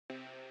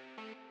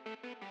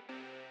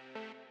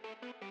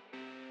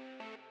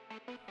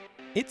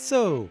"It's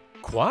so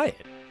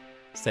quiet,"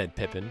 said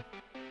Pippin.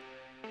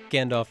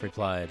 Gandalf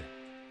replied,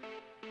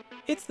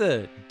 "It's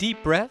the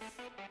deep breath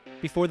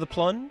before the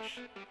plunge."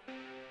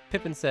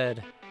 Pippin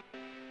said,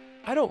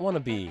 "I don't want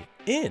to be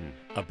in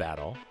a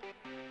battle,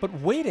 but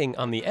waiting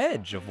on the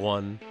edge of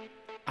one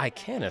I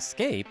can't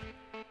escape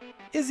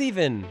is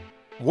even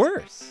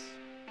worse."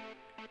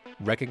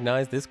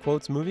 Recognize this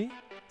quote's movie?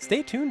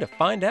 Stay tuned to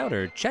find out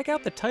or check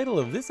out the title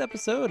of this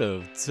episode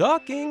of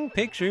Talking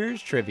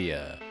Pictures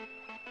Trivia.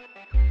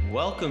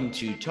 Welcome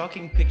to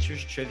Talking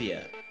Pictures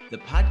Trivia, the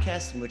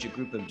podcast in which a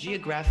group of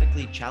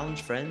geographically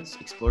challenged friends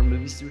explore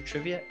movies through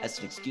trivia as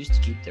an excuse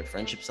to keep their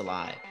friendships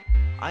alive.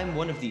 I'm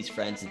one of these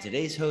friends and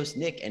today's host,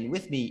 Nick, and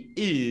with me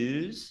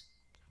is...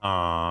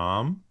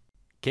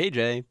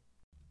 KJ.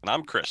 And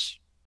I'm Chris.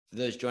 For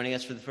those joining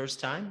us for the first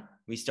time,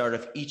 we start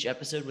off each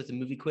episode with a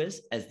movie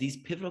quiz, as these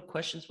pivotal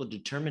questions will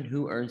determine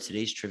who earns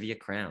today's trivia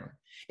crown.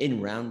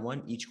 In round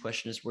 1, each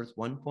question is worth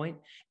 1 point,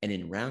 and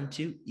in round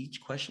 2,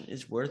 each question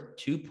is worth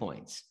 2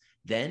 points.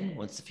 Then,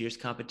 once the fierce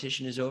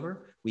competition is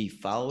over, we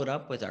follow it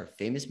up with our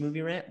famous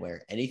movie rant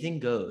where anything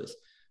goes.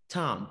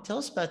 Tom, tell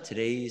us about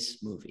today's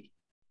movie.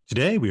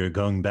 Today, we are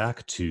going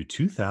back to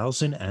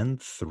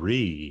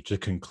 2003 to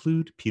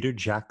conclude Peter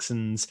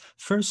Jackson's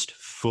first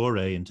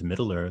foray into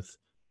Middle-earth,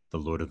 The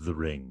Lord of the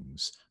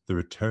Rings, The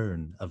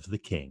Return of the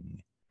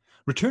King.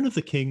 Return of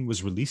the King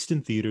was released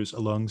in theaters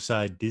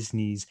alongside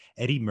Disney's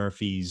Eddie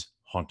Murphy's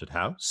Haunted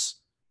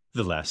House,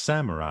 The Last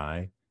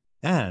Samurai,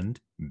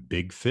 and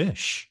Big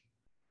Fish.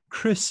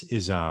 Chris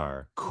is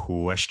our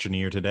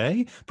questionnaire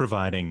today,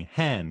 providing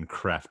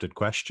handcrafted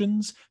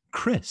questions.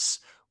 Chris,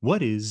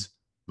 what is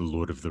The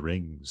Lord of the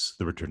Rings,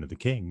 The Return of the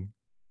King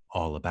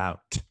all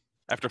about?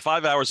 After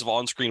 5 hours of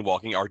on-screen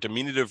walking, our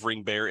diminutive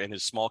ring bearer and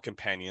his small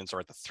companions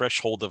are at the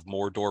threshold of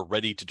Mordor,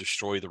 ready to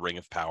destroy the Ring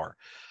of Power.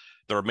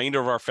 The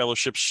remainder of our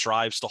fellowship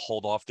strives to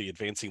hold off the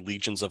advancing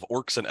legions of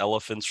orcs and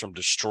elephants from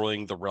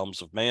destroying the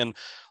realms of man,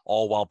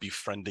 all while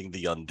befriending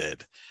the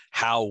undead.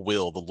 How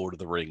will The Lord of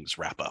the Rings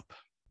wrap up?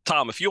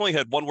 Tom, if you only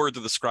had one word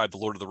to describe The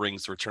Lord of the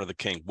Rings, The Return of the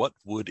King, what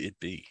would it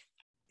be?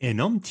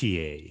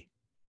 Enumtier.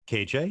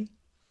 KJ?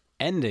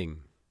 Ending.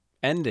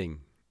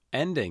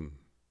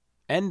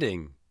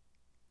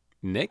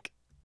 Nick?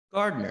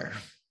 Gardner.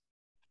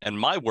 And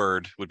my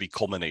word would be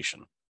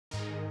culmination.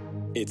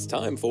 It's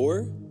time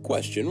for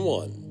question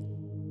 1.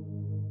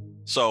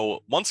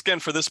 So once again,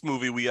 for this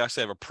movie, we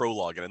actually have a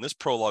prologue. And in this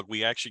prologue,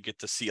 we actually get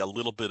to see a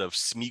little bit of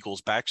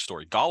Smeagol's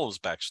backstory, Gollum's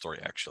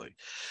backstory, actually.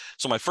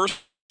 So my first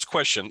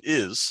question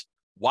is,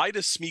 why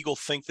does Smeagol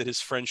think that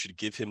his friend should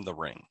give him the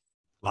ring?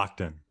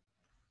 Locked in.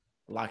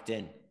 Locked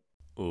in.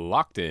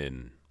 Locked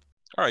in.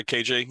 All right,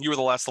 KJ, you were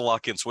the last to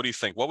lock in. So what do you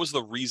think? What was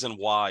the reason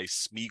why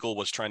Smeagol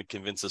was trying to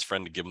convince his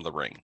friend to give him the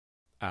ring?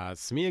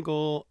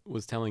 Smeagol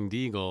was telling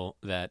Deagle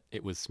that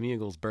it was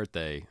Smeagol's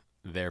birthday,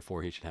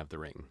 therefore he should have the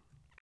ring.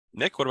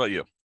 Nick, what about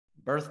you?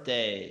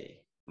 Birthday.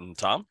 And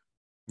Tom?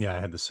 Yeah, I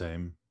had the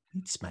same.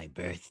 It's my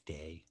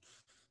birthday.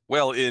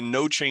 Well, in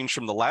no change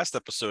from the last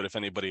episode, if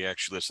anybody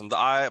actually listened,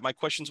 my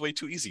question's way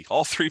too easy.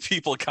 All 3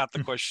 people got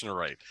the question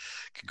right.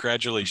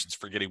 Congratulations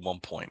for getting 1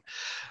 point.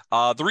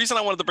 The reason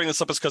I wanted to bring this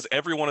up is because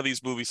every one of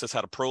these movies has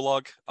had a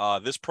prologue.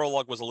 This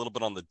prologue was a little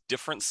bit on the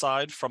different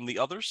side from the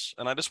others,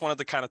 and I just wanted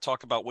to kind of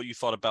talk about what you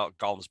thought about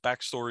Gollum's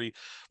backstory,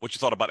 what you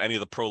thought about any of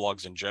the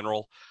prologues in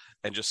general,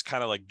 and just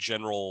kind of like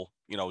general,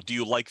 do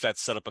you like that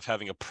setup of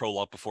having a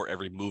prologue before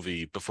every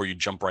movie before you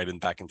jump right in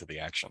back into the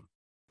action?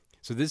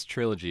 So this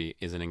trilogy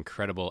is an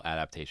incredible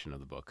adaptation of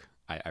the book.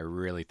 I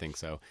really think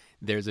so.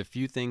 There's a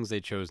few things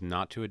they chose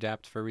not to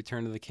adapt for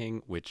Return of the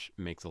King, which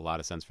makes a lot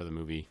of sense for the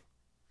movie,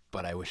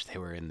 but I wish they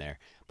were in there.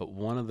 But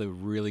one of the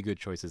really good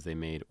choices they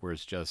made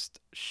was just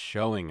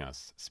showing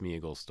us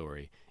Smeagol's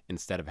story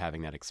instead of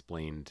having that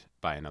explained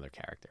by another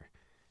character.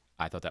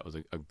 I thought that was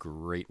a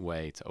great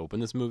way to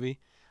open this movie.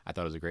 I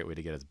thought it was a great way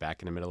to get us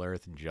back into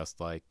Middle-earth, just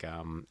like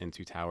in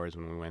Two Towers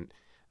when we went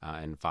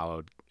and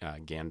followed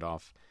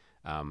Gandalf.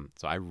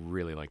 So I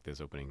really like this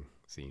opening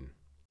scene.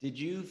 Did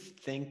you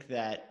think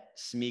that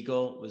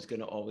Smeagol was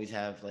going to always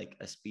have like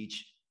a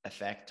speech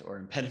effect or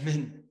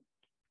impediment?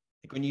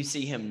 Like when you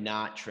see him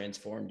not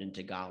transformed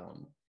into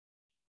Gollum.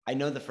 I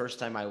know the first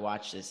time I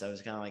watched this, I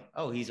was kind of like,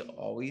 oh, he's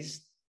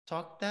always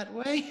talked that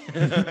way?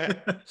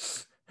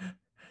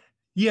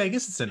 Yeah, I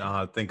guess it's an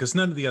odd thing because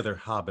none of the other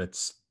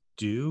hobbits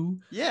do.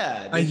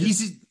 Yeah.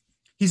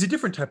 He's a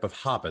different type of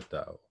hobbit,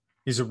 though.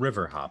 He's a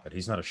river hobbit.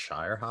 He's not a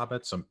Shire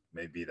hobbit, so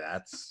maybe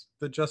that's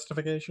the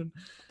justification.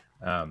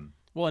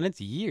 Well, and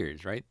it's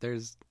years, right?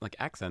 There's like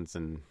accents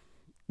and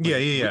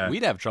yeah.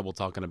 We'd have trouble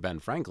talking to Ben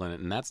Franklin,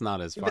 and that's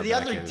not as far. But the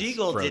back other as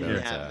Deagle Frodo didn't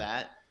to- have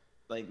that.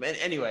 Like,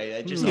 anyway,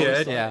 I just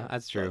Yeah,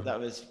 that's true. That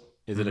was.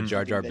 Is it a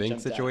Jar Jar that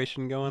Binks jumped out.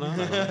 situation going on?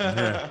 I don't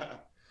know.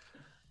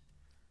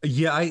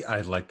 Yeah,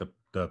 I like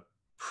the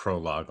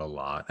prologue a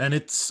lot. And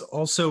it's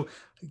also,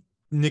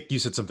 Nick, you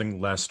said something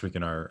last week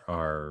in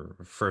our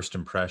first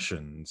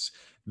impressions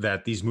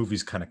that these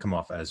movies kind of come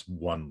off as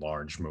one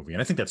large movie.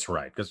 And I think that's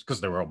right,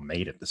 because they were all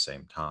made at the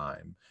same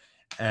time.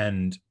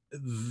 And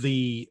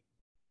the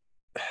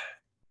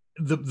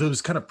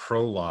those kind of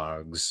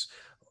prologues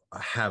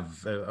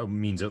have a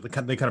means of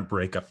they kind of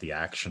break up the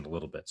action a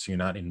little bit, so you're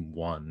not in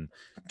one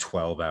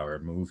 12-hour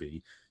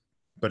movie,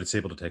 but it's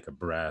able to take a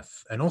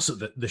breath. And also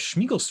the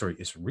Schmiegel story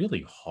is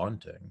really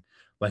haunting.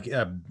 Like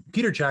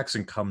Peter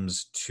Jackson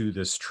comes to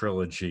this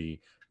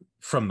trilogy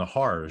from the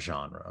horror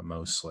genre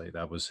mostly.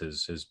 That was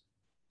his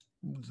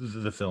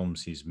the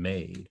films he's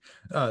made,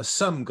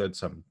 some good,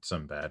 some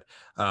bad,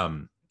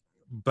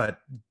 but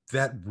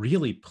that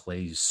really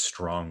plays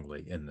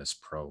strongly in this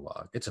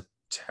prologue. It's a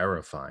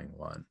terrifying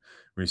one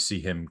where you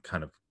see him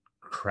kind of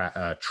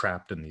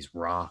trapped in these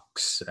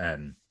rocks,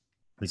 and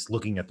he's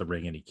looking at the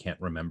ring and he can't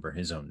remember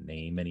his own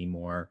name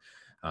anymore.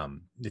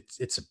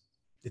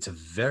 It's a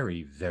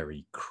very,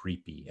 very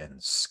creepy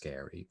and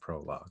scary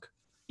prologue.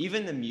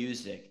 Even the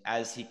music,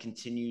 as he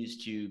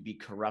continues to be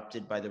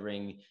corrupted by the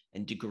ring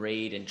and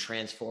degrade and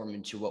transform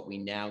into what we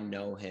now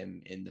know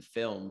him in the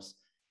films,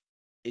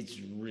 it's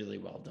really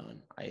well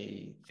done.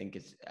 I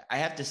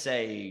have to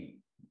say,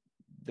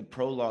 the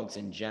prologues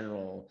in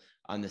general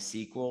on the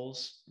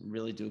sequels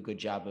really do a good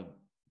job of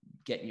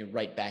getting you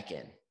right back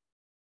in.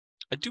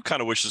 I do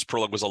kind of wish this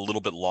prologue was a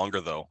little bit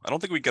longer, though. I don't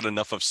think we get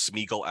enough of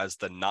Smeagol as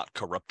the not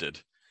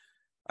corrupted.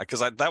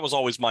 Because that was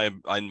always my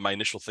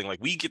initial thing.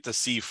 Like, we get to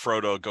see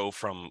Frodo go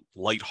from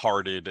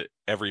lighthearted,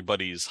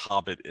 everybody's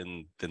hobbit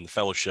in the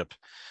Fellowship,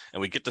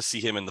 and we get to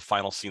see him in the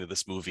final scene of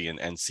this movie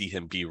and see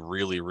him be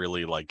really,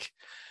 really like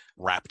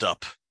wrapped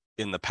up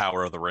in the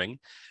power of the ring.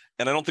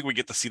 And I don't think we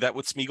get to see that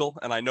with Smeagol.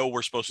 And I know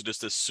we're supposed to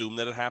just assume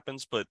that it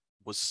happens, but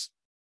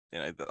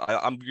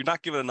you're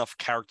not given enough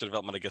character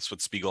development, I guess,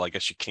 with Smeagol. I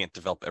guess you can't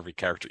develop every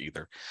character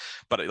either.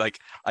 But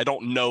I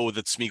don't know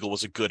that Smeagol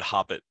was a good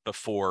hobbit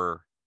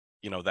before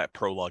that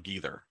prologue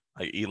either,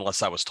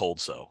 unless I was told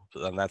so.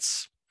 And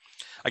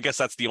I guess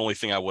that's the only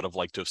thing I would have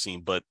liked to have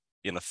seen. But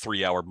in a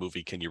 3-hour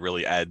movie, can you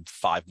really add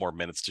 5 more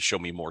minutes to show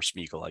me more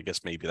Smeagol? I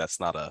guess maybe that's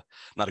not a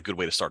good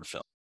way to start a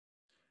film.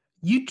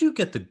 You do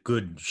get the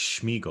good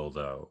Schmiegel,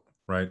 though,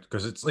 right?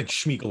 Because it's like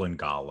Schmiegel and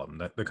Gollum,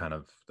 that the kind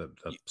of the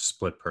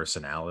split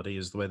personality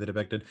is the way they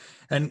depicted.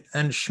 And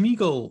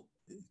Schmiegel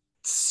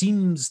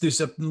seems, there's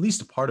at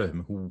least a part of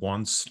him who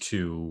wants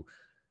to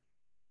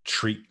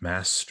treat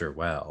Master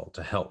well,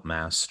 to help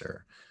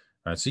Master.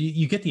 Right? So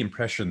you get the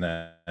impression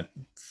that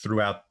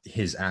throughout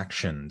his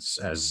actions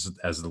as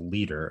the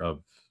leader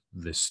of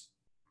this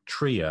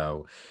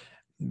trio,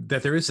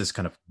 that there is this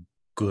kind of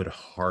good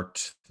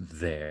heart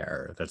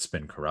there that's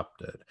been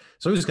corrupted.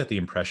 So I always got the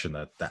impression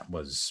that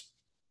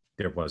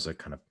there was a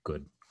kind of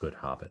good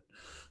hobbit.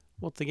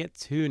 Well, to get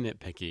too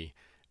nitpicky,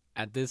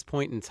 at this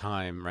point in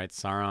time, right,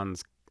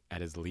 Sauron's at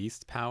his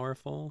least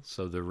powerful,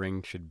 so the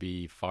ring should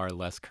be far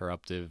less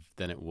corruptive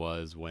than it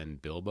was when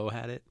Bilbo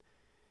had it.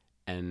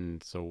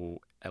 And so,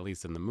 at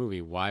least in the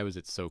movie, why was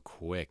it so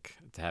quick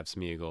to have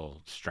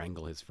Smeagol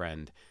strangle his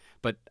friend?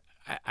 But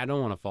I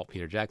don't want to fault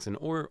Peter Jackson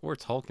or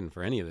Tolkien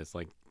for any of this.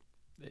 Like,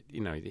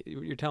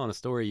 you're telling a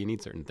story, you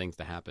need certain things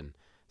to happen.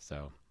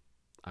 So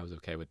I was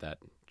okay with that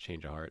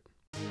change of heart.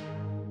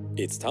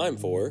 It's time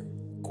for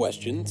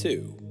question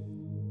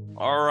 2.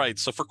 All right,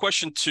 so for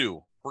question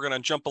 2, we're going to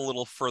jump a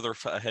little further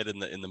ahead in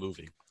the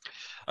movie.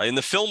 In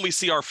the film, we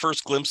see our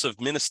first glimpse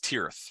of Minas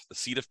Tirith, the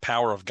seat of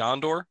power of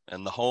Gondor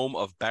and the home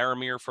of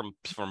Boromir from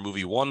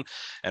movie 1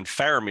 and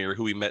Faramir,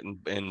 who we met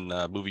in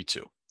movie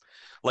 2.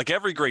 Like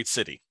every great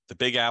city, the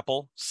Big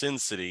Apple, Sin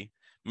City,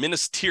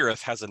 Minas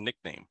Tirith has a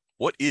nickname.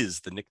 What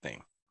is the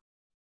nickname?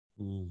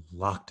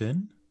 Locked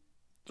in?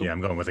 Yeah,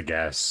 I'm going with a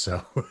guess.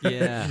 So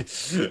yeah.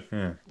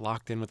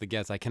 Locked in with a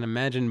guess. I can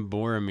imagine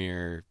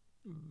Boromir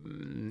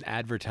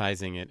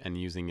advertising it and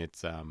using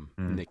its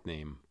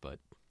nickname, but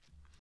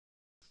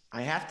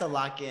I have to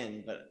lock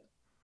in. But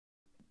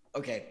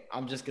okay,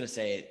 I'm just gonna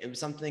say it. It was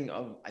something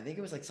of, I think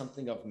it was like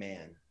something of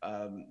man,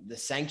 the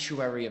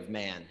Sanctuary of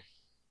Man.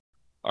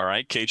 All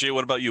right, KJ,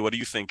 what about you? What do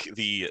you think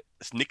the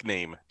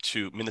nickname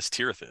to Minas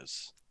Tirith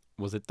is?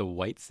 Was it the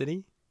White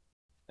City?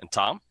 And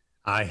Tom?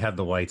 I had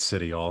the White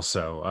City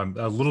also. I'm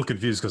a little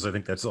confused because I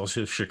think that's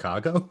also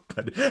Chicago,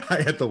 but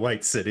I had the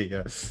White City.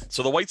 Yeah.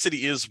 So the White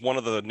City is one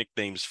of the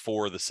nicknames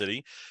for the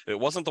city. It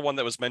wasn't the one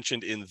that was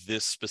mentioned in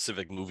this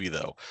specific movie,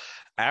 though.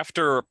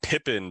 After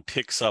Pippin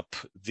picks up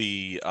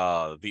the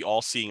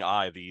all-seeing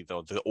eye,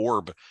 the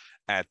orb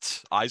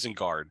at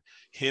Isengard,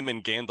 him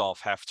and Gandalf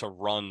have to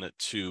run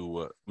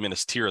to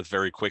Minas Tirith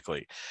very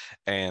quickly.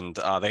 And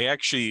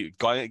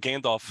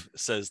Gandalf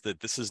says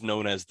that this is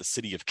known as the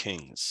City of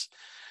Kings.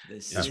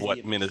 Is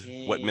what Minas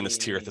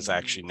Tirith is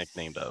actually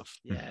nicknamed of.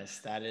 Yes,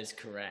 that is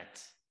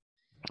correct.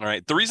 All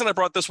right. The reason I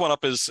brought this one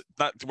up is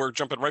we're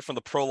jumping right from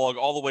the prologue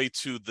all the way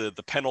to the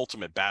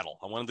penultimate battle.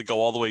 I wanted to go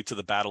all the way to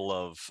the Battle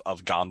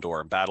of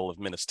Gondor, Battle of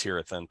Minas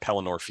Tirith and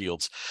Pelennor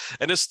Fields.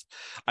 And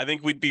I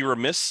think we'd be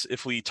remiss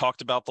if we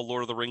talked about the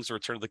Lord of the Rings: The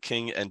Return of the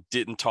King and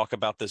didn't talk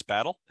about this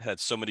battle. It had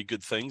so many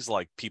good things,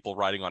 like people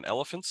riding on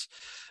elephants.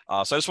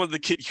 So I just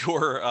wanted to get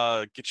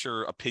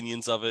your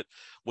opinions of it,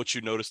 what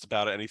you noticed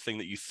about it, anything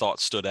that you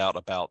thought stood out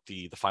about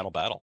the final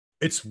battle.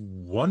 It's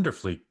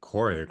wonderfully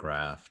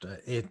choreographed.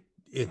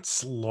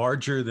 it's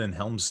larger than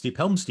Helm's Deep.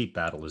 Helm's Deep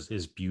battle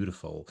is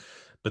beautiful,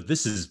 but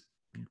this is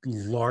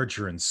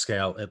larger in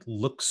scale. It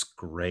looks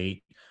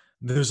great.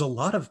 There's a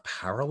lot of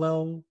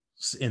parallels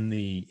in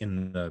the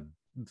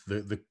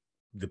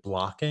the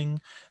blocking.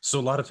 So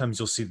a lot of times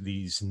you'll see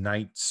these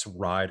knights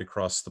ride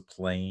across the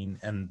plain,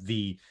 and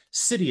the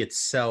city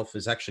itself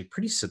is actually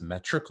pretty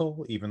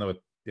symmetrical, even though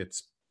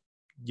it's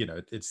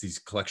it's these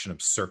collection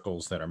of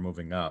circles that are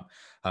moving up.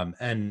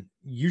 And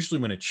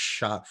usually when it's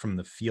shot from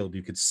the field,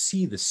 you could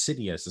see the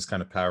city as this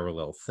kind of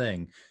parallel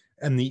thing.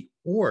 And the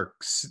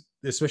orcs,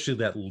 especially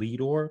that lead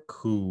orc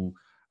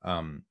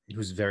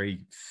who's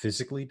very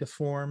physically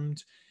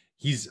deformed,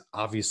 he's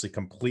obviously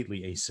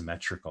completely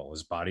asymmetrical.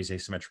 His body's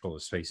asymmetrical,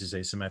 his face is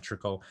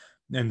asymmetrical.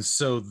 And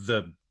so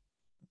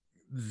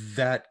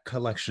that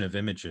collection of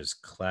images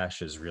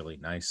clashes really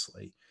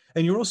nicely.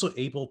 And you're also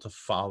able to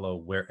follow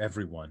where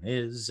everyone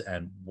is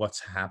and what's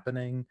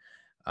happening,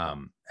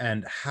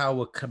 and how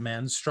a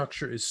command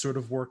structure is sort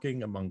of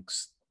working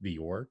amongst the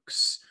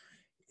orcs.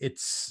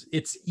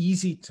 It's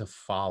easy to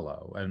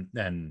follow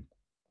and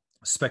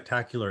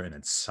spectacular in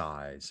its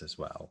size as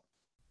well.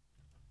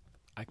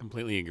 I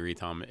completely agree,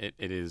 Tom. It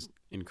is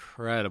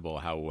incredible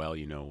how well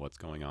you know what's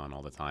going on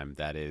all the time.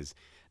 That is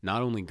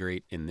not only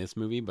great in this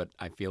movie, but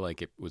I feel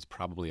like it was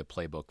probably a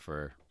playbook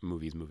for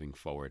movies moving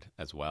forward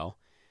as well.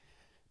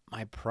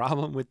 My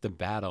problem with the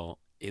battle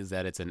is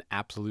that it's an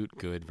absolute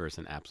good versus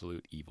an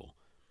absolute evil.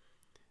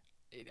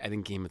 I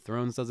think Game of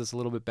Thrones does this a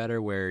little bit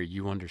better, where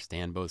you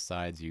understand both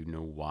sides, you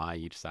know why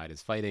each side is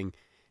fighting.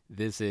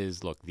 This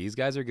is, look, these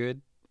guys are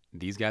good,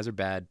 these guys are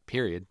bad,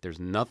 period. There's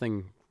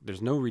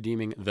no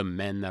redeeming the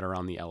men that are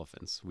on the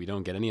elephants. We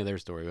don't get any of their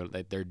story.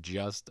 They're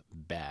just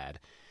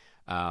bad.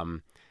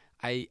 Um,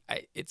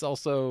 it's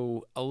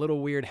also a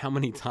little weird how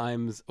many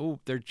times, oh,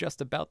 they're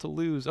just about to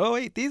lose. Oh,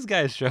 wait, these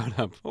guys showed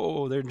up.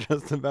 Oh, they're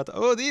just about to,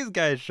 oh, these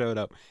guys showed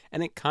up.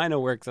 And it kind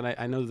of works. And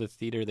I know the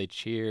theater, they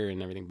cheer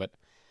and everything, but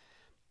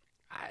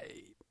I,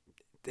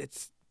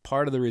 it's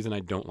part of the reason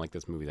I don't like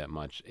this movie that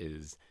much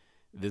is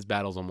this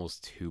battle's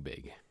almost too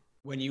big.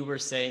 When you were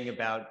saying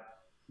about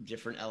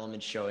different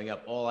elements showing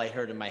up, all I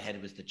heard in my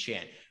head was the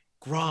chant,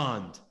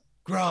 Grand,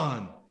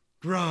 Grand,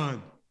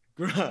 Grand,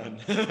 Grand.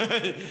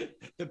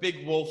 The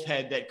big wolf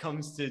head that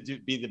comes to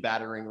be the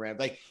battering ram.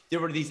 Like, there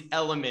were these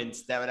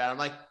elements that would, I'm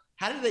like,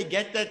 how did they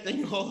get that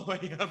thing all the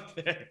way up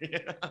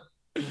there?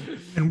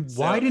 And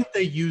why didn't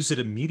they use it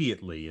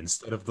immediately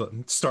instead of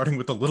starting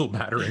with the little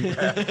battering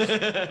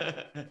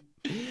ram?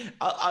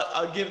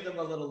 I'll give them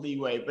a little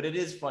leeway, but it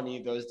is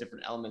funny, those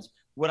different elements.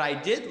 What I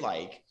did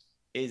like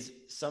is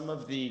some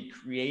of the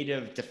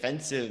creative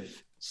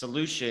defensive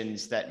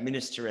solutions that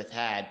Minas Tirith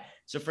had.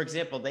 So, for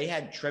example, they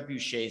had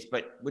trebuchets,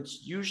 but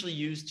what's usually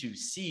used to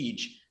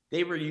siege,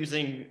 they were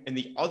using in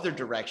the other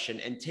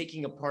direction and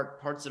taking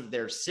apart parts of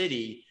their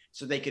city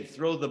so they could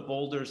throw the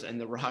boulders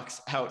and the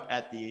rocks out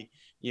at the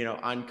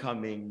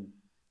oncoming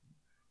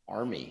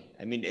army.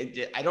 I mean,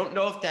 I don't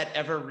know if that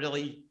ever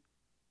really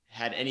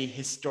had any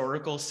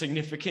historical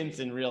significance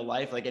in real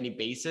life, like any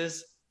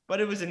basis, but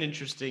it was an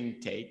interesting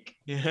take.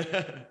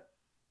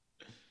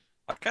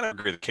 I kind of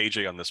agree with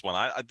KJ on this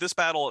one. This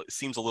battle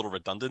seems a little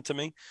redundant to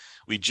me.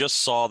 We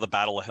just saw the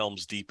Battle of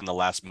Helm's Deep in the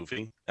last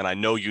movie, and I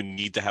know you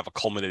need to have a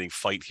culminating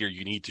fight here.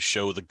 You need to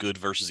show the good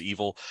versus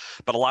evil,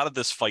 but a lot of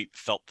this fight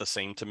felt the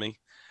same to me.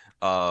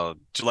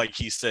 Like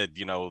he said,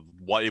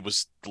 what it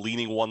was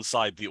leaning one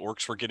side, the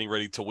orcs were getting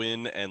ready to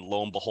win, and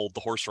lo and behold,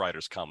 the horse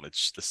riders come.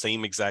 It's the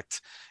same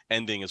exact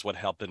ending as what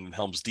happened in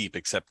Helm's Deep,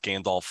 except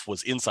Gandalf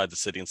was inside the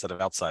city instead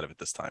of outside of it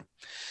this time.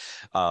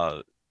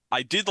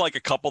 I did like a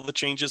couple of the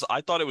changes.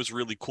 I thought it was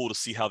really cool to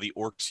see how the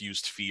orcs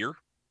used fear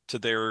to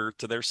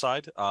their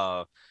side. It's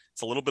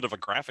a little bit of a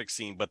graphic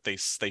scene, but they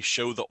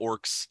show the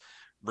orcs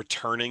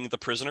returning the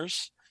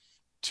prisoners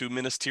to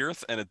Minas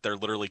Tirith, and they're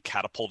literally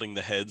catapulting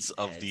the heads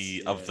of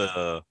the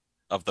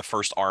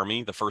first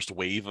army, the first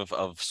wave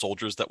of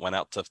soldiers that went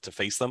out to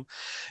face them.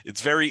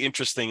 It's very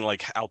interesting,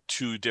 like how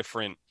two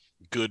different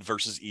good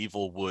versus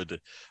evil would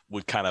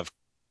kind of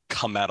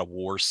come at a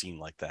war scene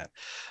like that.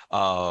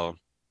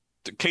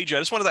 KJ, I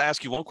just wanted to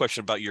ask you one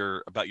question about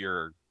your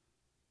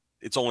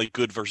it's only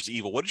good versus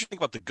evil. What did you think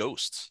about the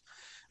ghosts?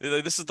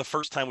 This is the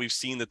first time we've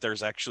seen that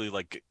there's actually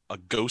like a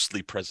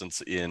ghostly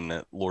presence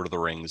in Lord of the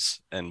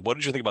Rings. And what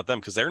did you think about them?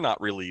 Because they're not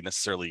really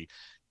necessarily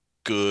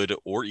good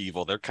or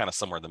evil. They're kind of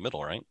somewhere in the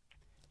middle, right?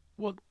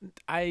 Well,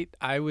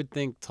 I would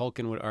think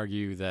Tolkien would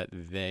argue that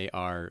they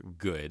are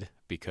good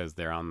because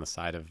they're on the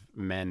side of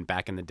men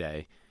back in the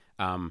day.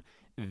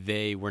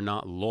 They were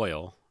not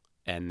loyal,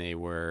 and they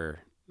were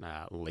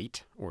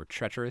late or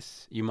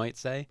treacherous, you might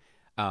say.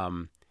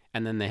 And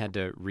then they had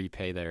to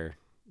repay their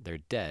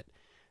debt.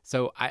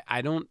 So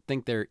I don't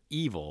think they're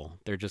evil.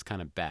 They're just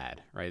kind of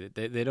bad, right?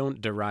 They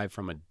don't derive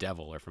from a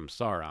devil or from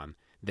Sauron.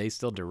 They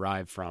still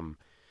derive from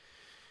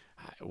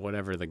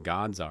whatever the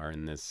gods are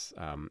in this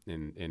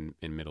in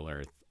Middle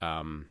Earth.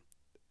 And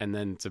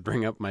then to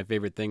bring up my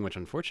favorite thing, which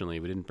unfortunately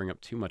we didn't bring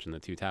up too much in the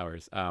Two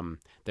Towers,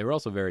 they were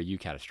also very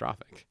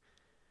eucatastrophic.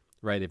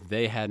 right? If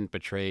they hadn't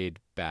betrayed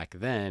back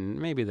then,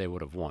 maybe they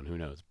would have won. Who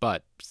knows?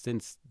 But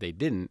since they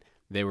didn't,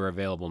 they were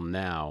available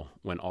now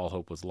when all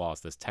hope was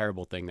lost. This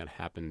terrible thing that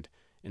happened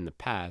in the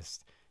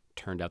past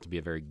turned out to be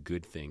a very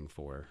good thing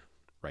for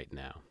right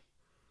now.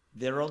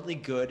 They're only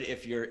good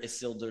if you're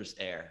Isildur's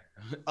heir.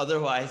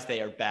 Otherwise,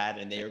 they are bad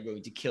and they are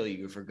going to kill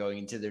you for going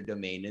into their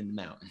domain in the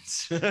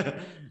mountains.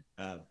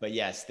 But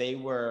yes, they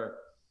were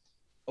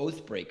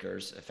oath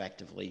breakers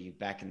effectively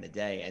back in the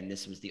day, and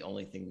this was the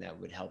only thing that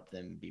would help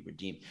them be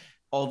redeemed.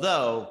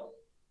 Although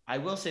I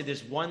will say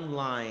there's one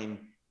line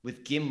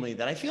with Gimli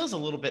that I feel is a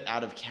little bit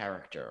out of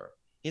character.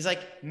 He's like,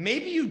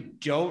 maybe you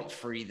don't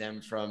free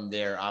them from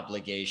their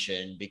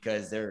obligation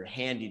because they're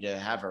handy to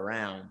have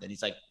around. And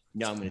he's like,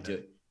 no, I'm going to do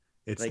it.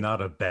 It's like,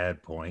 not a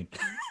bad point.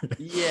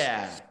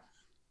 Yeah.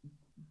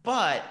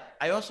 But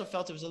I also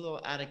felt it was a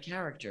little out of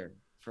character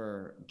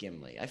for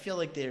Gimli. I feel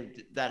like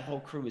that whole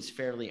crew is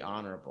fairly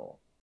honorable.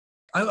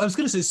 I was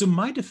going to say, so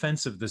my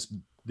defense of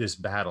this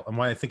battle and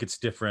why I think it's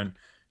different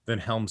than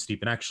Helm's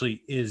Deep and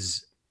actually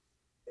is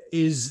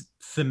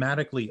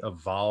thematically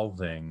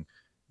evolving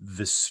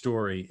the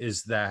story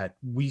is that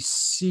we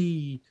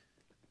see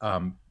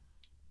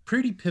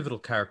pretty pivotal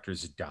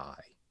characters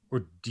die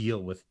or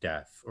deal with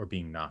death or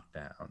being knocked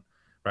down,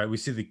 right? We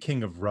see the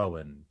King of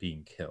Rohan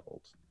being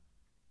killed.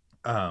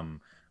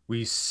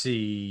 We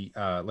see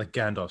like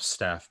Gandalf's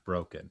staff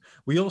broken.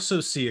 We also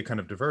see a kind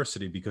of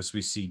diversity because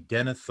we see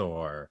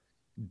Denethor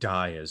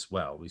die as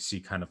well. We see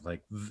kind of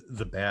like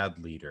the bad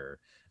leader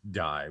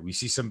die. We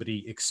see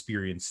somebody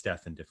experience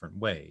death in different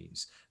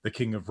ways. The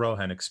King of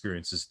Rohan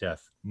experiences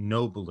death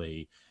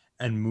nobly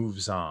and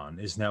moves on,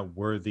 is now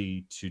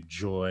worthy to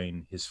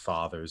join his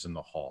fathers in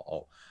the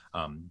hall.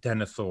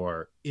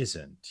 Denethor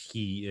isn't.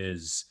 He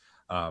is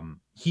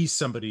he's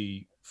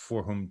somebody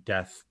for whom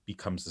death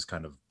becomes this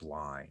kind of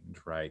blind,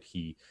 right?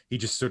 He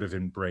just sort of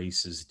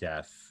embraces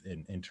death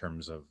in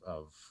terms of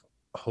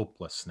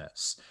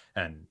hopelessness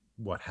and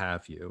what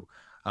have you.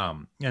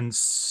 And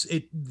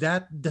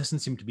that doesn't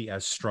seem to be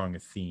as strong a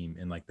theme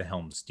in like the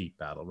Helm's Deep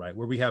battle, right?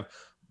 Where we have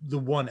the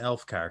one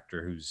elf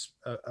character who's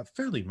a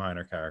fairly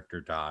minor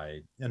character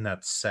die, and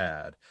that's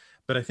sad.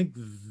 But I think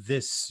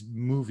this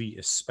movie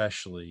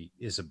especially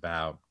is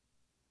about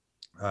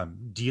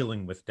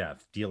dealing with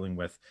death, dealing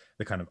with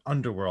the kind of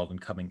underworld and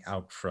coming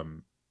out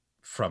from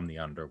the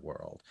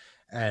underworld.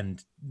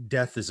 And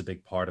death is a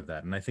big part of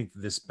that. And I think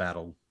this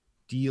battle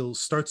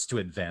starts to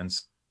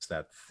advance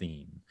that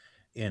theme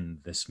in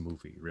this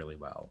movie really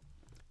well.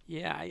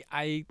 Yeah,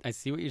 I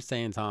see what you're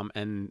saying, Tom,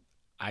 and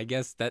I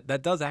guess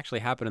that does actually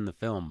happen in the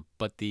film,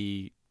 but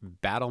the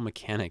battle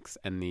mechanics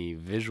and the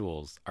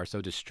visuals are so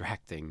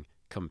distracting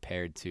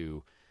compared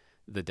to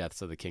the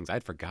deaths of the kings.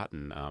 I'd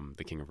forgotten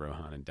the King of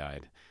Rohan had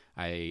died.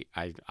 I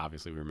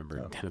obviously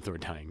remember Denethor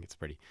dying. It's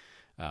pretty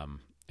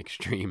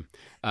extreme.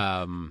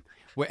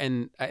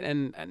 And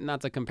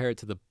not to compare it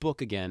to the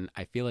book again,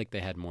 I feel like they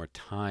had more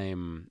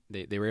time.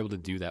 They were able to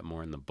do that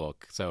more in the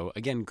book. So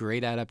again,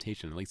 great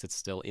adaptation. At least it's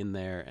still in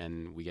there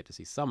and we get to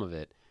see some of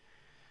it.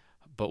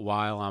 But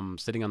while I'm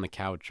sitting on the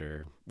couch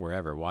or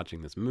wherever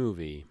watching this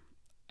movie,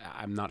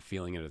 I'm not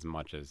feeling it as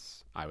much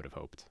as I would have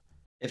hoped.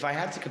 If I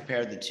had to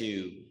compare the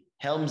two,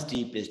 Helm's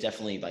Deep is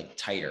definitely like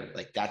tighter.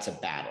 Like that's a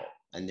battle.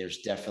 And there's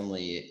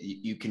definitely,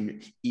 you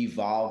can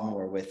evolve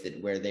more with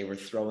it, where they were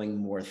throwing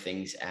more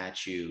things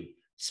at you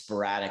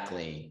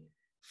sporadically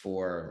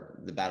for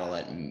the battle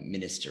at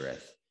Minas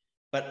Tirith.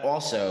 But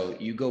also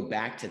you go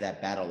back to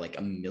that battle like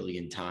a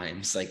million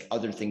times, like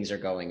other things are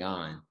going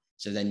on.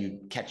 So then you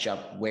catch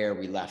up where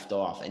we left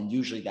off. And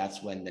usually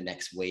that's when the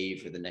next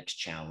wave or the next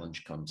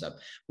challenge comes up.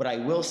 But I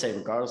will say,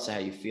 regardless of how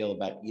you feel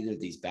about either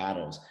of these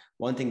battles,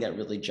 one thing that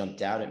really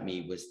jumped out at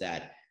me was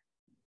that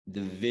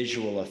the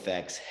visual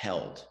effects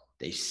held.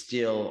 They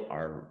still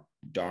are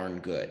darn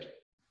good.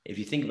 If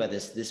you think about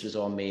this, this was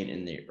all made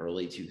in the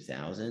early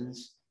 2000s.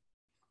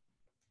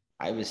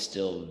 I was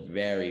still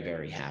very,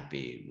 very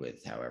happy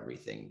with how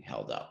everything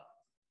held up.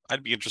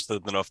 I'd be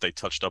interested to know if they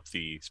touched up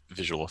the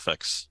visual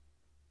effects.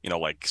 You know,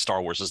 like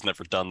Star Wars has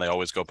never done. They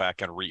always go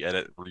back and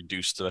re-edit,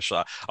 reduce special.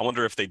 I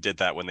wonder if they did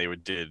that when they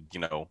did, you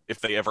know, if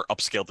they ever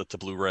upscaled it to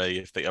Blu-ray,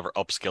 if they ever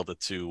upscaled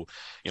it to,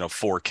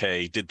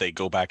 4K. Did they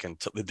go back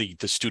and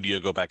the studio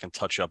go back and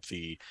touch up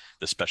the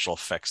special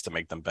effects to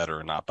make them better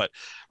or not? But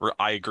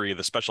I agree,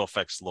 the special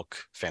effects look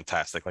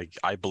fantastic. Like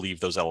I believe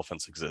those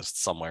elephants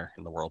exist somewhere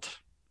in the world.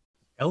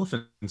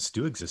 Elephants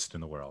do exist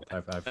in the world.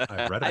 I've read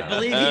about it. I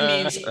believe he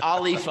means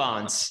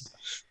olifants.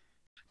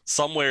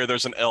 Somewhere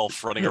there's an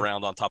elf running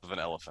around on top of an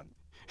elephant.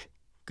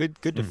 Good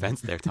defense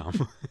there,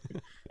 Tom.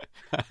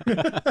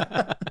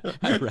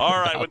 All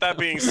right, with that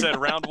being said,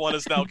 round one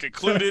is now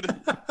concluded.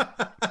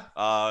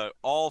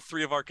 All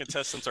three of our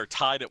contestants are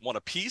tied at 1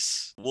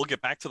 apiece. We'll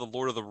get back to The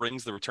Lord of the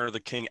Rings, The Return of the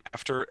King,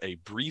 after a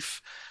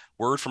brief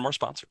word from our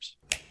sponsors.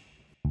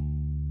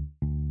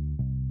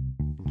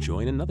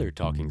 Join another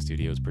Talking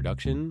Studios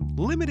production,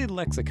 Limited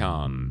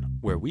Lexicon,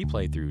 where we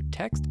play through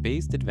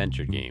text-based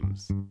adventure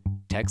games.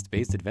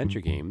 Text-based adventure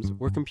games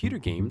were computer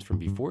games from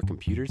before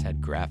computers had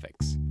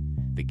graphics.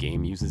 The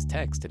game uses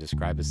text to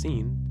describe a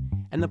scene,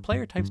 and the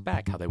player types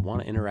back how they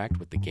want to interact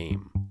with the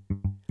game.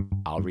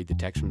 I'll read the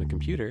text from the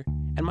computer,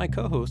 and my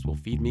co-host will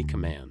feed me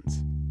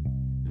commands.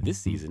 This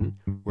season,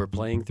 we're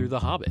playing through The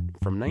Hobbit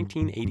from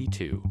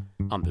 1982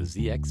 on the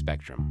ZX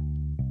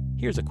Spectrum.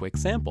 Here's a quick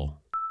sample.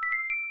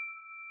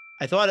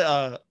 I thought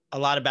a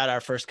lot about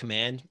our first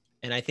command,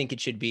 and I think it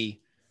should be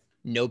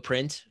no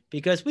print,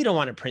 because we don't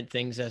want to print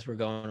things as we're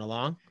going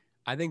along.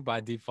 I think by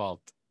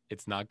default,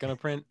 it's not going to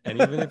print.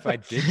 And even if I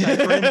did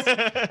type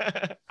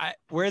print,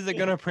 where is it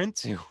going to print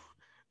to?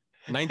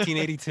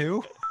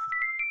 1982?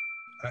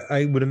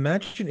 I would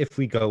imagine if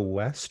we go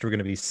west, we're going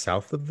to be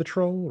south of the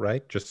troll,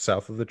 right? Just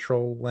south of the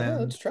troll land. Yeah,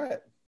 let's try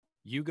it.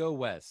 You go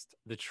west.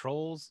 The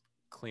troll's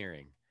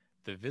clearing.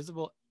 The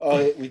visible...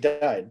 Oh, we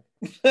died.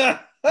 No.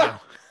 All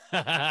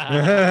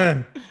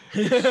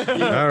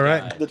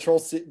right.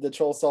 The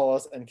troll saw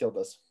us and killed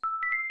us.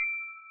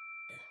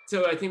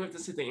 So I think we have to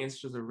say the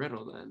answer to the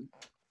riddle then.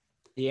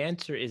 The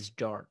answer is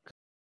dark.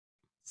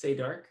 Say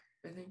dark,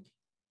 I think.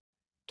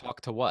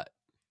 Talk to what?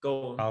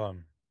 Gold.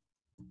 Gollum.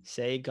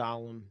 Say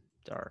Gollum,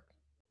 dark.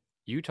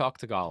 You talk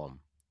to Gollum.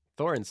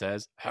 Thorin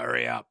says,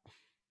 hurry up.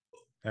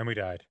 And we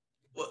died.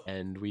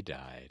 And we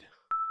died.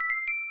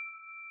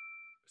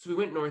 So we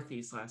went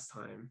northeast last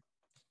time.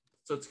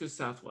 So let's go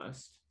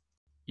southwest.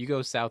 You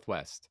go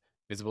southwest.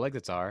 Visible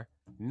exits are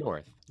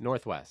north,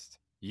 northwest.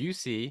 You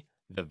see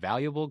the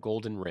valuable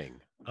golden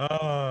ring.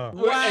 Oh.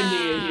 We're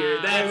ending it here.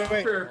 That's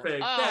Wait.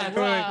 perfect. Oh, That's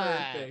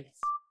right. perfect.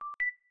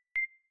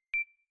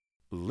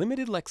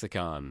 Limited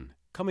Lexicon,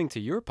 coming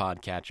to your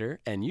podcatcher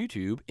and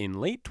YouTube in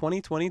late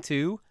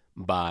 2022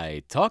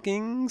 by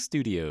Talking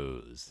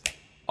Studios.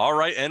 All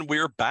right, and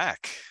we're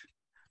back.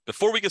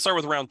 Before we get started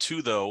with round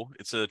two, though,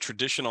 it's a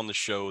tradition on the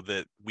show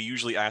that we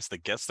usually ask the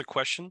guest the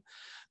question.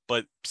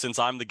 But since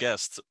I'm the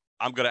guest,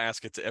 I'm going to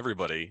ask it to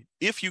everybody.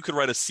 If you could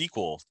write a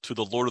sequel to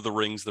The Lord of the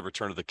Rings, The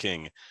Return of the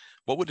King,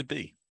 what would it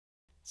be?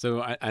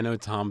 So I know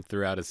Tom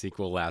threw out a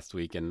sequel last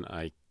week, and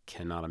I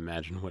cannot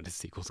imagine what a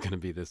sequel's going to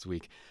be this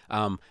week.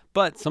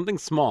 But something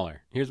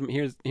smaller. Here's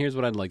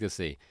what I'd like to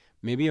see.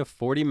 Maybe a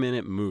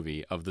 40-minute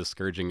movie of the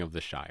Scourging of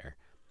the Shire.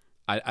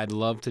 I'd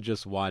love to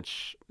just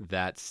watch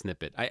that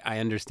snippet. I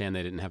understand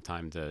they didn't have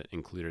time to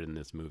include it in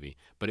this movie,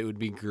 but it would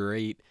be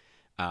great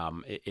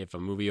if a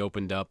movie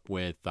opened up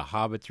with the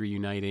Hobbits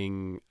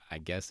reuniting. I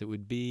guess it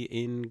would be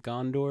in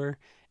Gondor,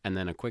 and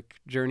then a quick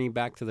journey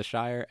back to the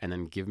Shire, and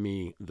then give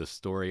me the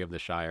story of the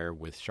Shire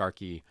with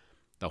Sharky,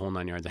 the whole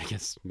 9 yards. I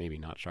guess maybe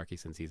not Sharky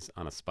since he's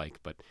on a spike,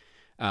 but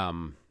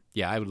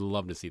yeah, I would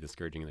love to see the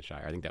Scourging of the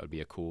Shire. I think that would be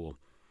a cool,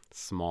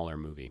 smaller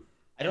movie.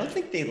 I don't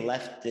think they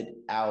left it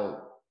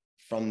out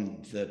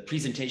from the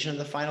presentation of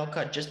the final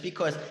cut just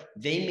because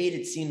they made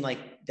it seem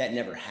like that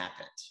never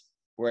happened.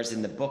 Whereas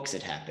in the books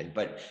it happened.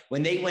 But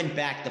when they went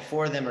back, the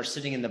four of them are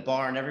sitting in the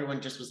bar and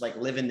everyone just was like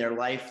living their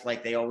life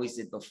like they always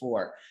did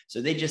before.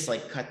 So they just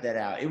like cut that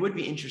out. It would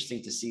be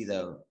interesting to see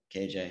though,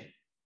 KJ.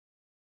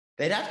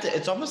 They'd have to,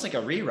 it's almost like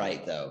a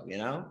rewrite though, you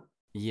know?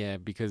 Yeah,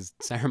 because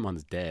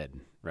Saruman's dead,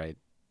 right?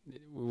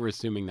 We're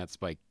assuming that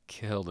Spike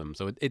killed him.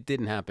 So it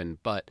didn't happen,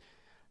 but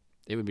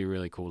it would be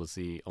really cool to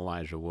see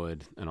Elijah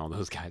Wood and all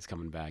those guys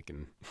coming back.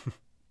 And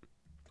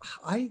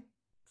I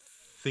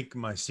think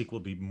my sequel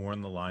would be more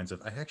in the lines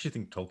of, I actually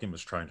think Tolkien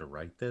was trying to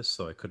write this,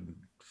 so I couldn't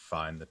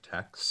find the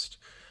text,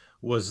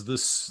 was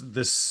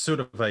this sort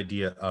of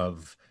idea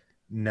of,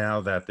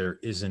 now that there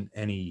isn't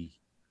any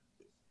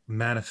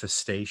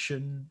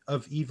manifestation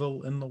of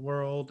evil in the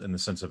world in the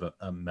sense of a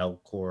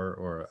Melkor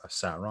or a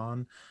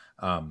Sauron,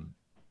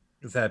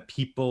 that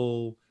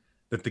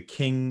the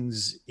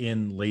kings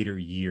in later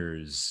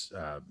years,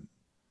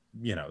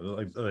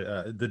 like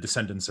the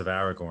descendants of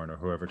Aragorn or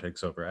whoever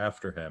takes over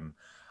after him,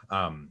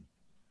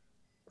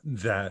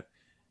 that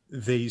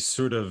they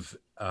sort of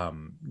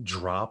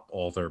drop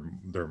all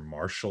their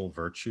martial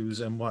virtues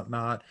and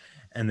whatnot,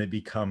 and they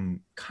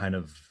become kind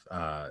of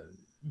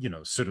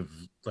sort of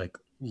like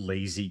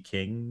lazy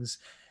kings.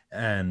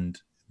 And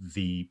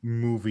the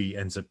movie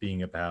ends up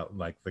being about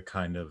like the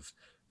kind of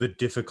the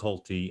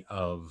difficulty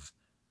of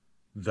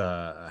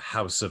the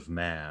House of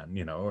Man,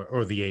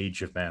 or the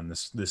Age of Man,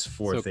 this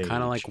fourth age,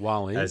 kind of like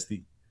Wall-E.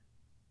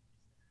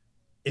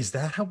 Is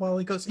that how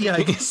Wall-E goes? Yeah,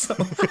 I guess so.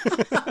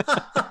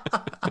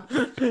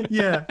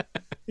 yeah.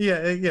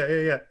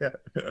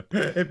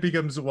 It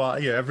becomes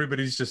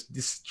everybody's just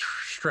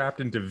strapped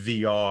into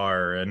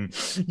VR and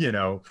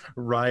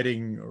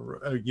riding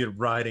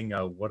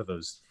what are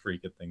those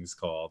freaking things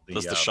called?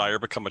 Does the Shire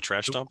become a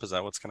trash dump? Is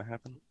that what's going to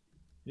happen?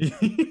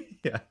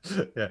 yeah.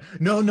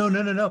 No.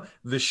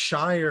 The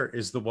Shire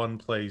is the one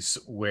place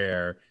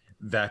where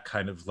that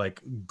kind of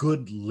like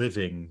good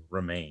living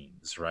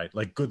remains, right?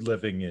 Like good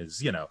living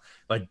is,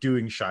 like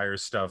doing Shire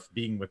stuff,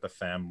 being with the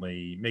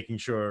family, making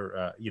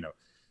sure,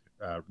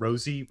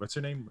 Rosie, what's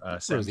her name?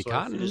 Rosie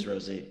Cotton. It is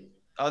Rosie.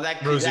 Oh,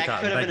 that Rosie could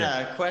Cotton, have been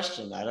a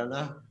question. I don't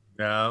know.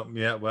 No,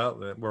 yeah,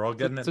 well, we're all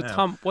getting it now.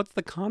 Tom, what's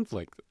the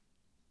conflict?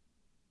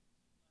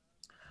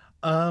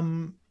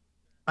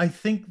 I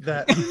think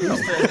that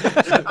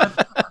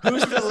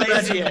Who's the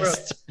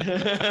laziest?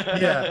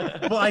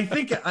 yeah. Well, I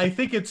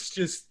think it's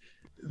just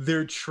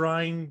they're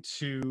trying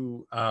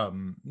to I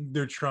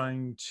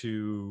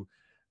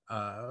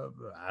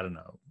don't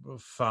know,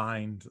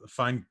 find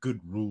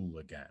good rule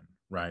again,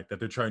 right? That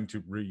they're trying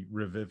to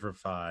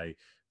revivify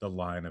the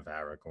line of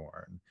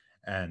Aragorn,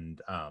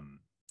 and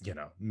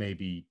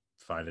maybe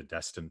find a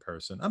destined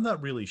person. I'm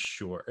not really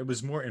sure. It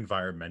was more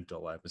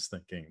environmental, I was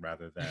thinking,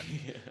 rather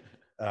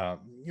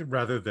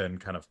than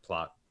kind of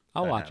plot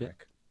I'll watch it.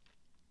 dynamic.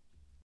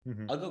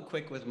 Mhm. I'll go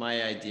quick with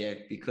my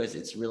idea because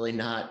it's really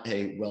not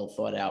a well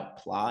thought out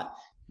plot.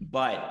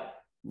 But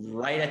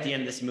right at the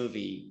end of this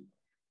movie,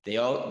 the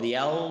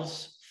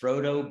elves,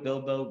 Frodo,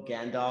 Bilbo,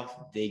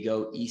 Gandalf, they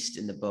go east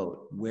in the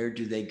boat. Where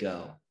do they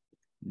go?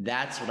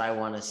 That's what I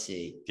want to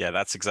see. Yeah,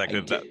 that's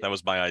exactly that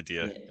was my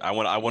idea. Yeah. I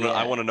want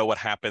Yeah. to know what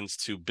happens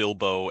to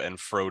Bilbo and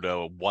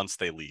Frodo once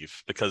they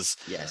leave, because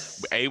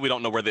Yes. A, we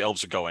don't know where the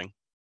elves are going,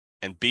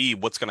 and B,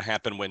 what's going to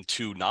happen when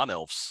two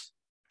non-elves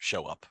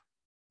show up.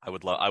 I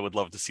would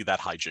love to see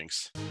that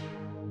hijinks.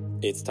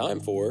 It's time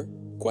for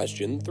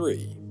question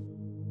 3.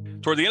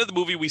 Toward the end of the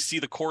movie, we see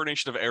the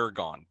coronation of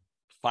Aragorn,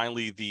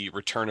 finally the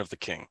return of the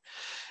king.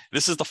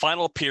 This is the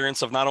final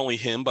appearance of not only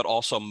him, but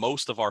also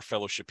most of our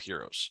Fellowship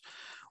heroes.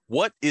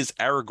 What is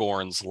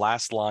Aragorn's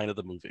last line of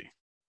the movie?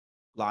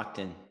 Locked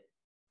in.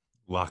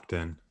 Locked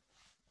in.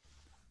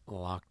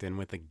 Locked in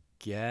with a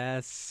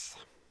guess.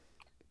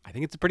 I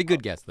think it's a pretty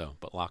good guess, though,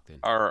 but locked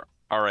in. All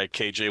right,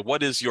 KJ,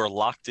 what is your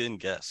locked in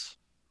guess?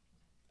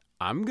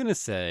 I'm going to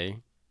say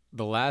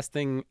the last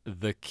thing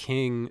the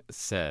king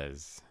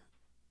says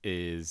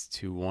is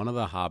to one of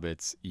the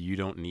hobbits, you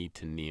don't need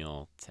to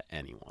kneel to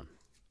anyone.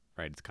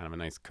 Right? It's kind of a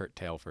nice curt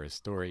tale for his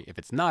story. If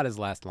it's not his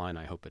last line,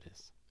 I hope it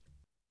is.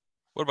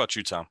 What about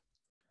you, Tom?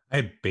 I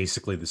had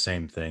basically the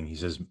same thing. He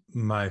says,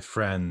 "My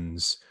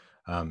friends,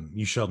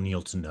 you shall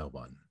kneel to no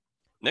one."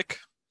 Nick?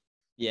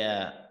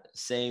 Yeah,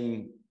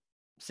 same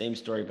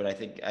story, but I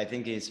think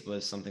it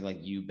was something like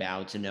you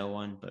bow to no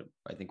one, but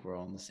I think we're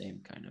all in the same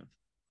kind of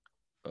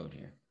boat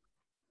here.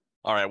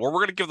 All right, well, we're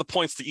going to give the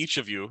points to each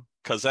of you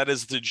because that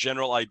is the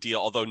general idea,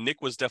 although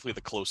Nick was definitely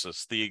the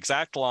closest. The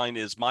exact line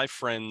is, "My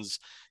friends,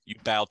 you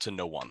bow to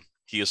no one."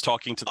 He is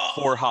talking to the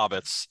four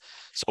hobbits.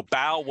 So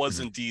bow was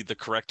indeed the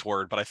correct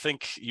word, but I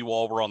think you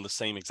all were on the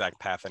same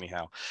exact path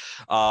anyhow.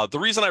 The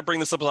reason I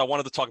bring this up is I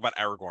wanted to talk about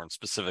Aragorn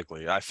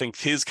specifically. I think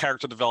his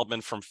character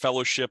development from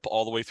Fellowship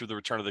all the way through the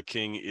Return of the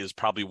King is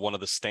probably one of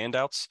the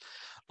standouts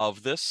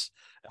of this.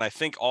 And I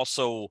think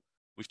also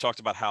we've talked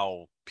about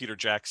how Peter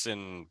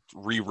Jackson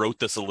rewrote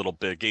this a little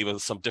bit, gave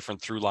us some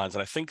different through lines.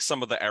 And I think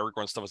some of the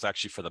Aragorn stuff was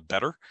actually for the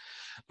better.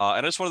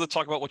 And I just wanted to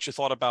talk about what you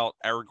thought about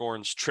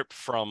Aragorn's trip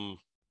from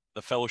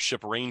the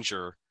Fellowship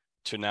Ranger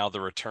to now the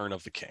Return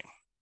of the King.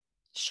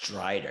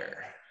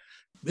 Strider.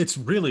 It's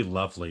really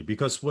lovely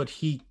because what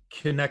he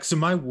connects, so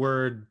my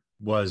word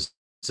was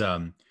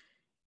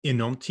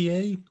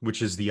Inontier,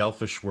 which is the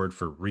Elfish word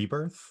for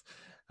rebirth.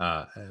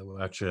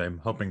 Actually, I'm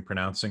hoping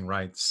pronouncing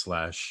right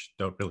 /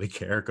 don't really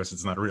care because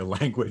it's not a real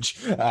language.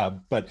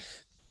 But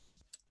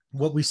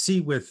what we see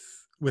with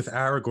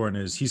Aragorn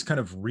is he's kind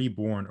of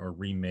reborn or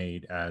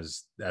remade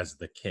as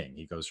the king.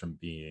 He goes from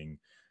being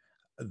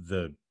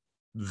the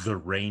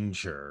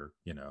ranger,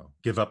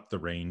 give up the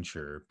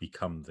ranger,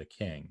 become the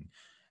king.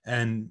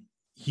 And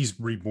he's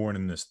reborn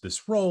in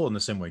this role in the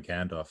same way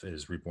Gandalf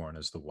is reborn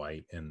as the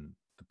White in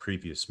the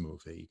previous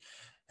movie.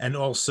 And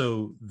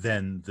also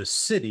then the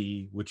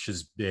city, which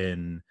has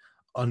been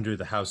under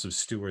the House of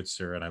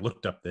Stewardship, and I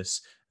looked up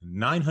this,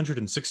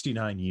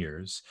 969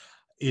 years,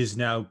 is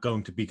now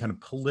going to be kind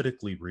of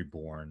politically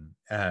reborn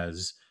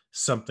as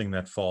something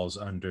that falls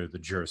under the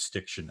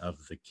jurisdiction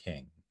of the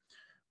king,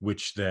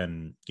 which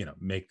then,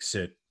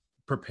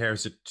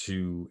 prepares it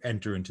to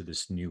enter into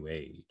this new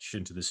age,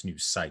 into this new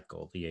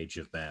cycle, the Age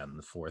of Man,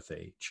 the Fourth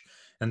Age.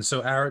 And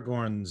so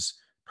Aragorn's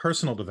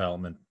personal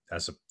development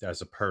as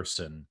a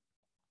person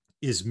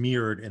is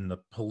mirrored in the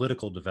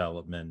political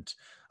development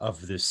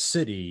of this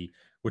city,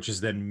 which is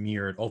then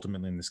mirrored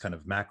ultimately in this kind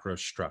of macro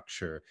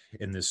structure,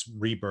 in this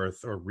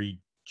rebirth or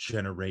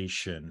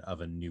regeneration of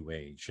a new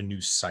age. A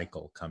new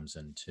cycle comes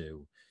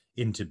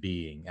into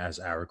being as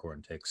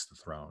Aragorn takes the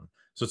throne.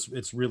 So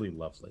it's really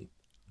lovely.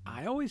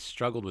 I always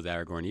struggled with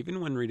Aragorn, even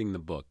when reading the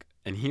book.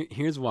 And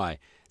here's why.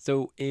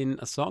 So in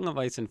A Song of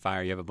Ice and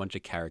Fire, you have a bunch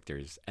of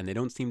characters, and they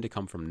don't seem to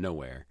come from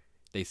nowhere.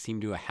 They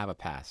seem to have a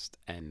past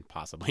and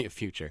possibly a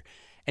future.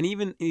 And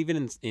even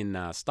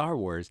in Star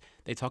Wars,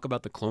 they talk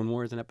about the Clone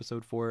Wars in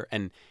Episode 4,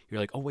 and you're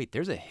like, oh, wait,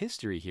 there's a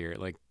history here.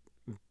 Like,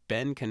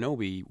 Ben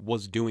Kenobi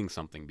was doing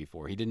something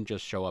before. He didn't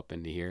just show up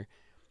into here.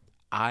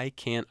 I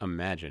can't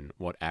imagine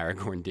what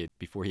Aragorn did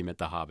before he met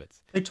the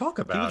hobbits. They talk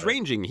about He was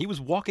ranging. He was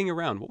walking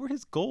around. What were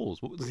his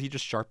goals? Was he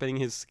just sharpening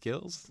his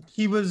skills?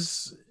 He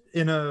was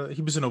in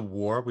a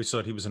war. We saw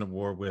that he was in a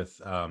war with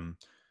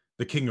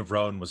the King of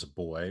Rohan was a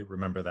boy.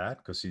 Remember that?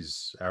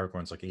 Because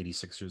Aragorn's like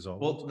 86 years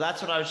old. Well,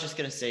 that's what I was just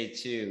going to say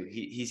too.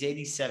 He's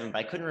 87, but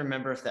I couldn't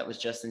remember if that was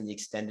just in the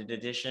extended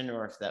edition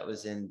or if that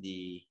was in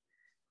the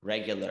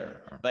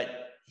regular.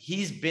 But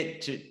he's been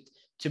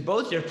to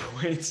both your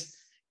points.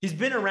 He's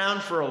been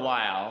around for a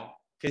while,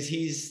 because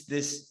he's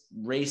this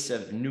race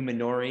of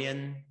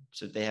Numenorian,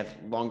 so they have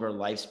longer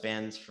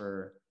lifespans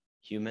for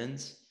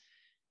humans.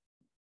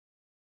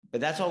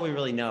 But that's all we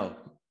really know,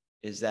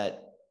 is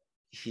that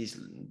he's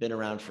been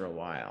around for a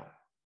while.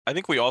 I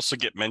think we also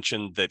get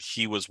mentioned that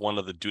he was one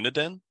of the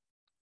Dunedain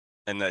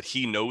and that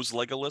he knows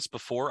Legolas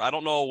before. I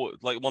don't know,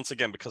 like, once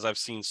again, because I've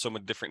seen so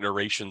many different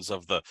iterations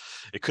of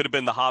it could have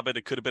been The Hobbit,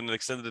 it could have been an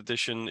extended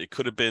edition, it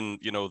could have been,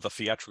 the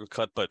theatrical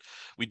cut, but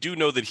we do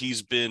know that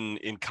he's been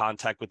in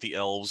contact with the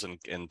elves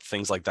and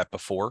things like that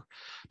before.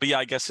 But yeah,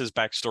 I guess his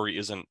backstory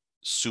isn't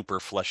super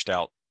fleshed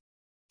out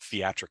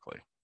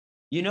theatrically.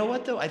 You know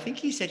what, though? I think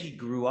he said he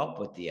grew up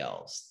with the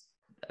elves.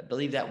 I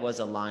believe that was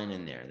a line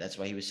in there. That's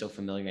why he was so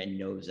familiar and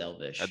knows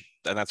Elvish.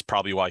 And that's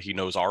probably why he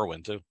knows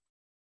Arwen, too.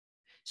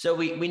 So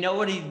we know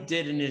what he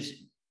did in his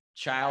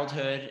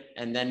childhood,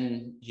 and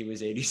then he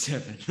was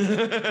 87.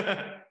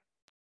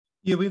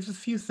 Yeah, we have a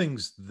few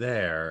things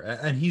there.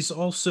 And he's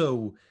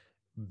also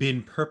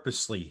been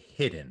purposely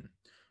hidden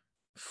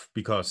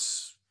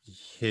because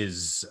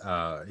his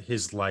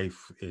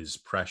life is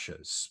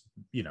precious,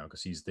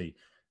 because he's the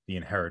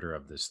inheritor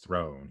of this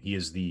throne. He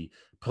is the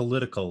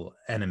political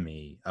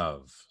enemy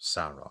of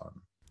Sauron.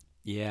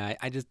 Yeah,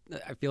 I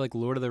feel like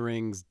Lord of the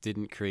Rings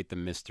didn't create the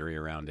mystery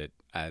around it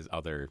as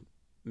other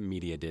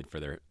media did for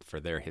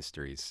their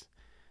histories.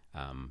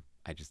 I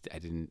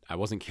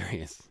wasn't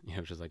curious. It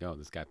was just like, oh,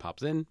 this guy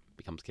pops in,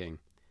 becomes king.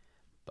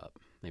 But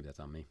maybe that's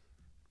on me.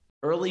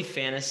 Early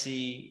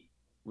fantasy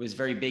was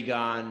very big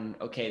on,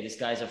 okay, this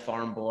guy's a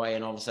farm boy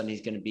and all of a sudden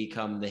he's going to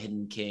become the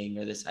hidden king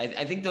or this.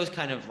 I think those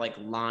kind of like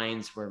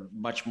lines were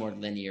much more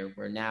linear,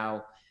 where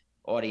now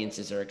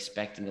audiences are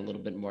expecting a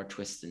little bit more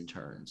twists and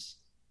turns.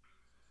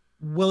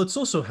 Well, it's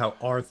also how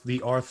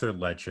the Arthur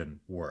legend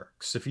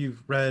works. If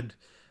you've read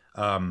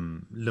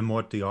Le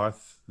Morte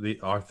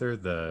d'Arthur,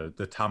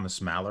 the Thomas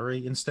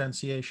Malory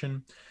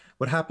instantiation,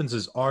 what happens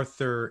is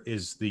Arthur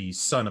is the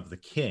son of the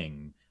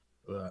king.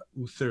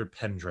 Uther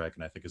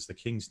Pendragon, I think, is the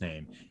king's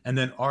name. And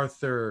then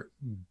Arthur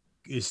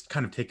is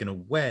kind of taken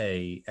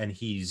away, and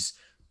he's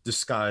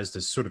disguised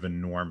as sort of a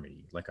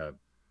normie, like a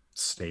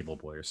stable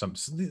boy or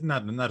something.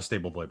 Not a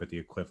stable boy, but the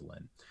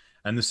equivalent.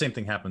 And the same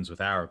thing happens with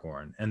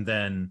Aragorn. And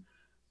then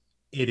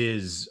it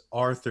is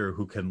Arthur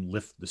who can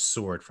lift the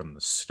sword from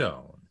the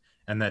stone,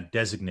 and that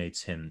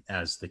designates him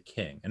as the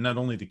king. And not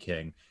only the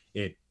king,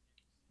 it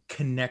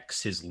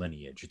connects his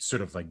lineage. It's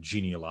sort of like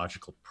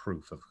genealogical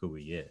proof of who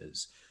he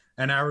is.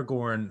 And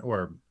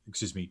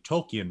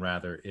Tolkien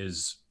rather,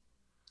 is,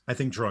 I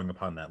think, drawing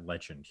upon that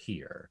legend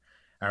here.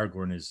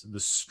 Aragorn is the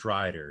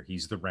strider.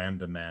 He's the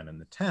random man in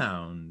the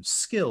town,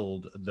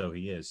 skilled though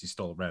he is. He's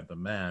still a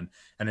random man.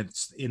 And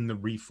it's in the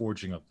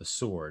reforging of the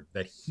sword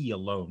that he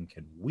alone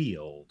can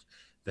wield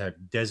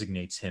that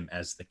designates him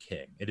as the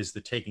king. It is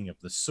the taking of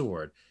the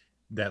sword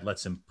that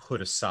lets him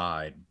put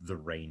aside the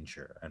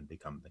ranger and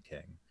become the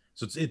king.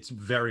 So it's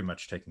very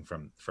much taken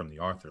from the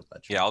Arthur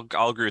legend. Yeah,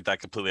 I'll agree with that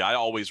completely. I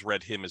always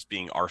read him as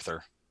being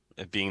Arthur,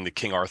 being the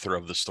King Arthur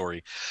of the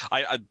story.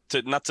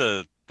 Not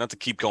to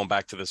keep going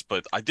back to this,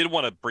 but I did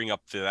want to bring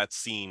up that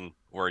scene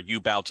where you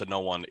bow to no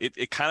one.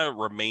 It kind of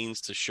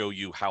remains to show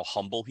you how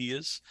humble he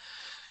is.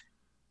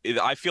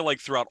 I feel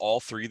like throughout all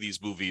three of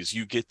these movies,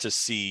 you get to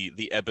see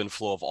the ebb and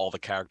flow of all the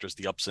characters,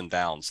 the ups and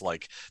downs.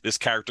 Like this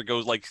character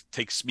goes, like,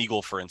 take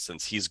Smeagol, for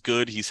instance. He's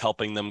good. He's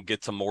helping them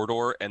get to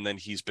Mordor, and then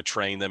he's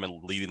betraying them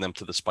and leading them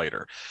to the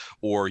spider.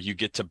 Or you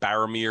get to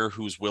Boromir,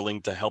 who's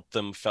willing to help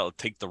them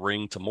take the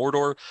ring to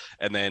Mordor,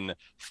 and then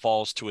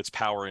falls to its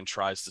power and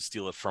tries to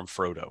steal it from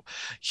Frodo.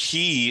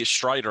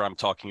 Strider, I'm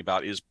talking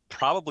about, is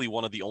probably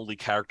one of the only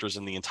characters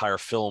in the entire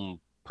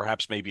film,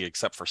 perhaps maybe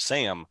except for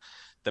Sam,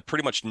 that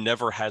pretty much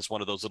never has one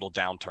of those little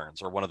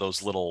downturns or one of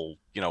those little,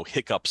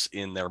 hiccups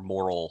in their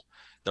moral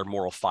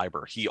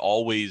fiber. He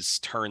always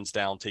turns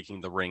down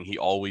taking the ring. He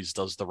always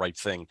does the right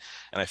thing.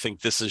 And I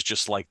think this is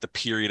just like the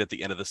period at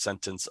the end of the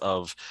sentence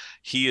of,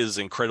 he is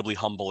incredibly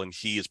humble and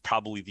he is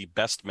probably the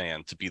best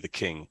man to be the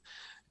king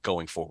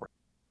going forward.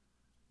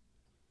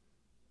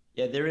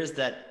 Yeah, there is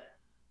that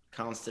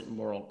constant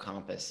moral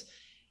compass.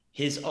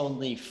 His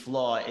only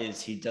flaw is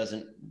he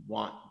doesn't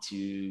want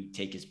to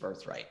take his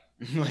birthright.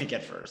 Like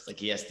at first, like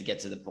he has to get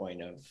to the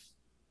point of,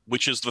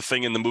 which is the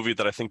thing in the movie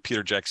that I think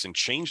Peter Jackson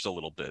changed a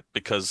little bit,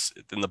 because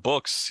in the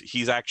books,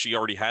 he's actually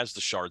already has the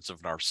shards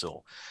of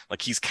Narsil.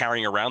 Like he's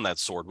carrying around that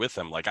sword with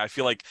him. Like I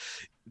feel like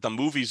the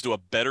movies do a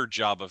better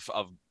job of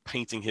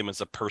painting him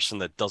as a person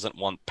that doesn't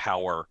want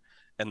power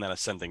and then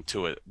ascending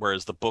to it.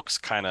 Whereas the books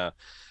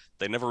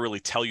they never really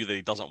tell you that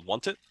he doesn't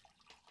want it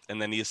and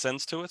then he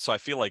ascends to it. So I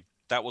feel like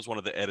that was one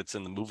of the edits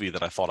in the movie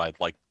that I thought I'd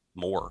like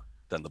more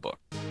than the book.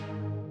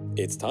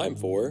 It's time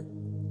for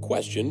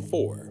question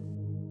 4.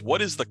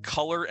 What is the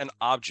color and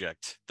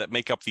object that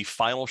make up the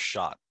final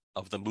shot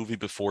of the movie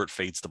before it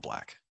fades to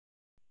black?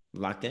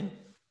 Locked in?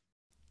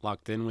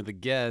 Locked in with a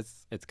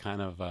guess. It's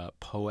kind of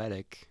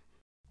poetic.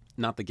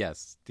 Not the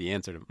guess, the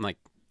answer to, like.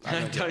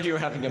 I thought you were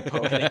having a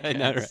poetic guess.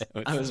 No,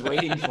 right. I was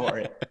waiting for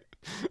it.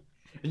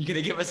 Are you going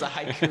to give us a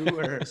haiku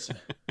or?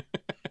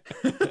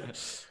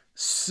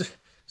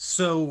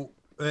 So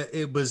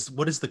it was,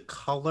 what is the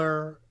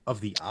color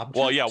of the object?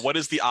 Well, yeah. What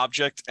is the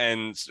object?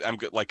 And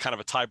like kind of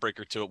a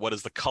tiebreaker to it. What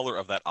is the color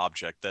of that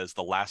object? That is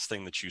the last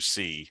thing that you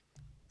see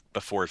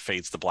before it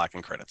fades to black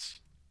and credits.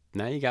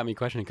 Now you got me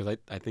questioning because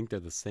I think they're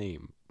the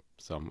same.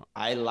 So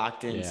I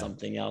locked in Yeah.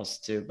 something else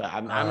too, but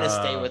I'm gonna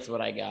stay Uh, with what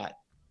I got.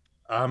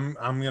 I'm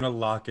gonna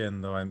lock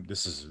in though.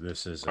 This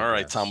is a All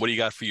right, guess. Tom. What do you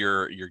got for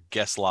your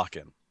guess lock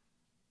in?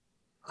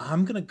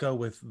 I'm gonna go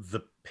with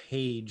the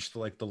page,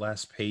 like the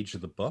last page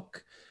of the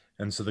book,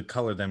 and so the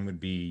color then would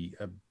be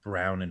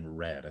brown and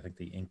red. I think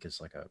the ink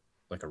is like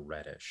a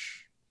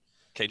reddish.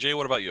 KJ,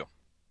 what about you?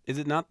 is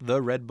it not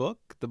the Red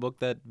Book, the book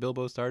that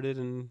Bilbo started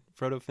and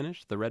Frodo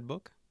finished? The Red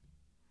Book?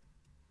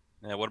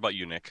 Yeah. What about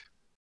you, Nick?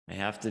 I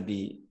have to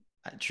be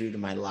true to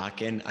my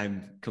lock in.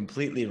 I'm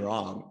completely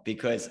wrong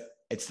because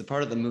it's the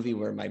part of the movie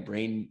where my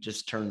brain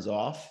just turns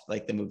off,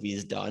 like the movie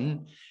is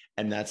done.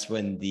 And that's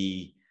when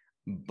the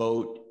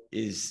boat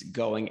is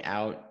going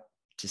out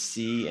to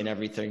sea and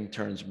everything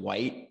turns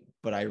white.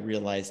 But I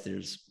realize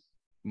there's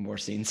more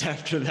scenes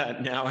after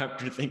that now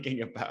after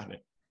thinking about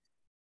it.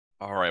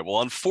 All right. Well,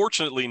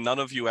 unfortunately, none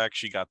of you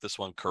actually got this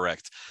one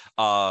correct.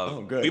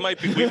 Oh, good. We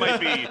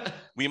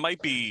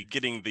might be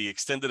getting the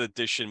extended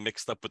edition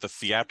mixed up with the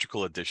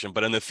theatrical edition.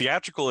 But in the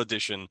theatrical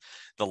edition,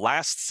 the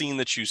last scene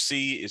that you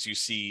see is you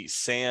see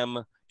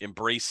Sam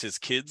embrace his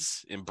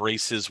kids,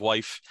 embrace his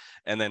wife,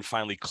 and then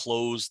finally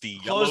close the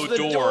yellow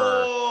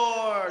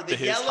door The to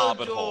his yellow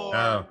hobbit door. hole.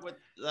 Oh. With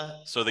the...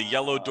 So the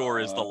yellow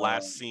door is the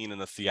last scene in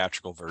the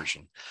theatrical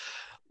version.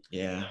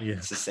 Yeah, Yeah.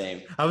 it's the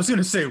same. I was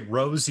gonna say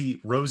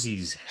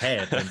Rosie's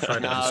head and try to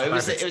No, describe it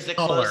was its the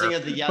color, closing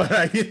of the yellow.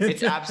 but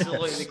It's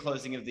absolutely the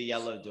closing of the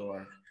yellow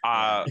door.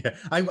 Uh, Yeah,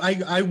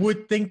 I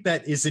would think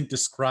that isn't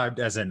described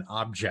as an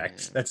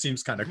object. Yeah. That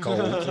seems kind of cold.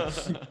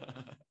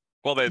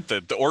 Well, the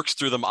orcs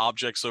threw them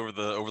objects over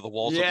the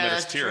walls Yeah, of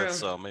that's Minas Tirith.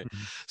 true. So,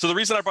 so the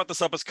reason I brought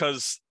this up is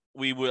because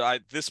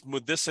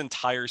this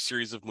entire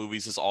series of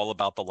movies is all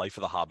about the life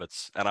of the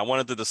hobbits, and I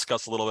wanted to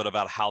discuss a little bit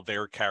about how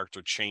their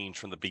character changed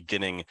from the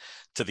beginning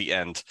to the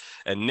end.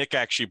 And Nick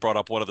actually brought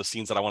up one of the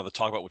scenes that I wanted to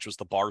talk about, which was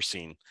the bar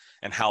scene,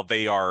 and how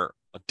they are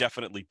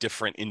definitely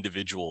different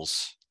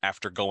individuals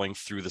after going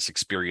through this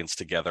experience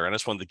together. And I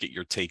just wanted to get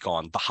your take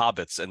on the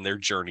hobbits and their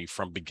journey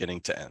from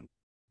beginning to end.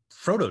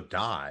 Frodo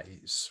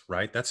dies,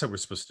 right? That's how we're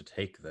supposed to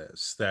take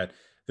this. That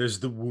there's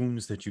the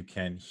wounds that you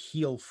can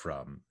heal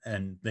from,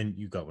 and then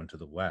you go into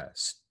the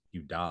West,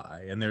 you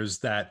die. And there's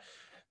that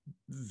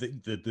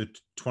the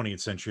 20th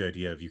century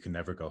idea of you can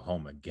never go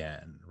home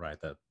again, right?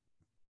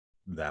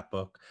 That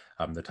book,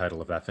 the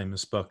title of that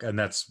famous book, and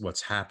that's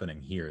what's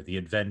happening here. The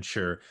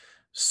adventure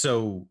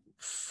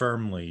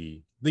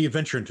the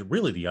adventure into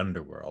really the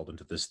underworld,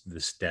 into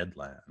this dead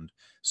land,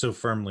 so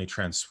firmly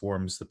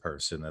transforms the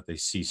person that they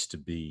cease to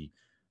be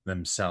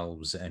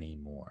themselves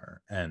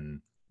anymore.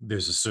 And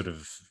there's a sort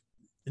of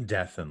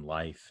death and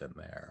life in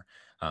there.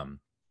 And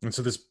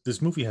so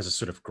this movie has a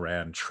sort of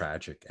grand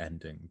tragic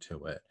ending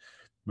to it,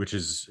 which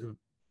is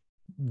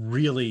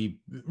really,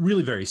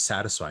 really very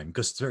satisfying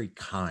because it's very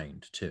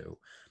kind too.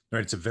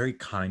 Right? It's a very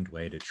kind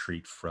way to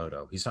treat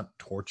Frodo. He's not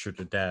tortured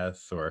to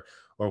death or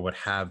what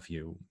have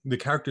you. The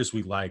characters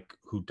we like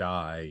who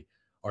die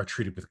are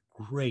treated with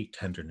great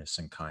tenderness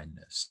and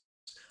kindness.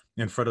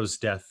 And Frodo's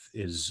death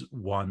is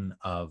one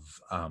of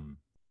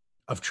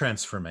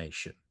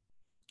transformation.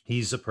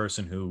 He's a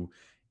person who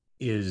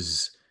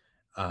is,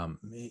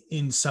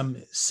 in some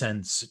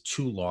sense,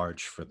 too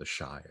large for the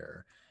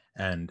Shire,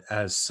 and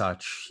as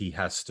such, he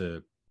has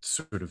to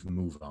sort of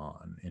move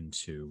on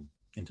into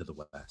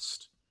the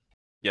West.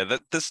 Yeah,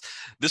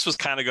 this was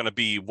kind of going to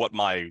be what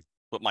my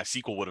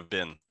sequel would have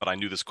been, but I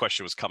knew this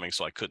question was coming,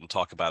 so I couldn't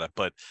talk about it.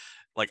 But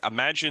like,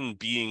 imagine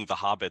being the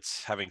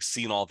hobbits, having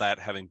seen all that,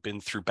 having been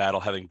through battle,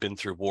 having been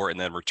through war, and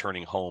then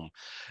returning home.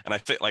 And I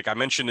think, like I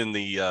mentioned in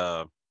the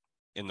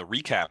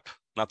recap,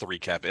 not the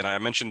recap, and I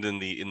mentioned in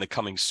the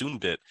coming soon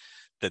bit,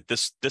 that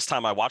this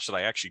time I watched it,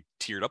 I actually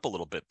teared up a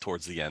little bit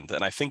towards the end.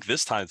 And I think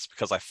this time it's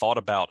because I thought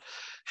about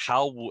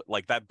how,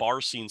 like, that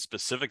bar scene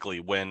specifically,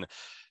 when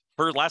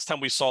last time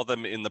we saw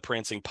them in the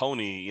Prancing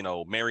Pony, you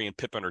know, Merry and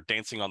Pippin are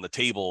dancing on the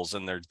tables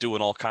and they're doing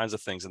all kinds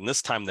of things. And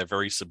this time they're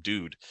very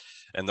subdued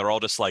and they're all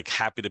just like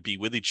happy to be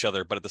with each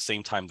other. But at the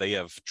same time, they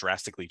have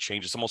drastically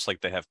changed. It's almost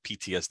like they have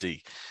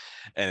PTSD.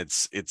 And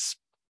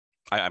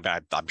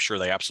I'm sure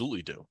they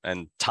absolutely do.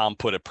 And Tom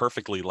put it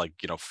perfectly, like,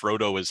 you know,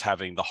 Frodo is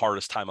having the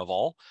hardest time of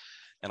all.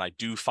 And I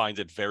do find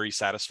it very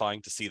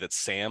satisfying to see that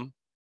Sam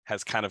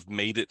has kind of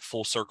made it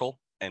full circle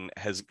and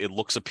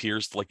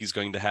appears like he's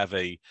going to have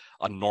a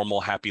normal,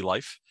 happy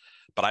life.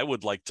 But I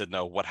would like to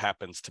know what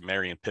happens to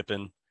Merry and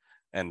Pippin.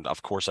 And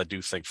of course, I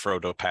do think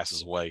Frodo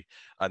passes away,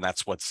 and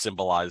that's what's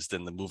symbolized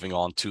in the moving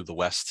on to the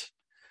West.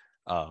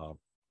 But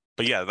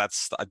yeah,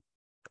 I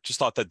just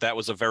thought that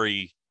was a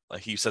very,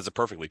 he says it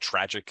perfectly,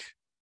 tragic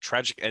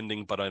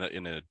ending, but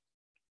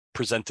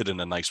presented in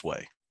a nice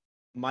way.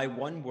 My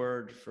one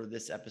word for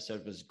this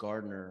episode was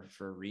Gardner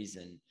for a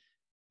reason.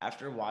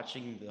 After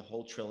watching the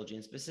whole trilogy,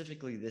 and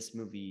specifically this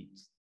movie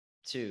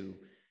too,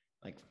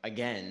 like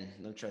again,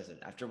 no trust it.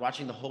 After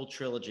watching the whole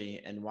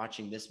trilogy and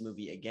watching this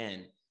movie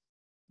again,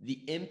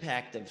 the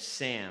impact of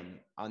Sam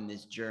on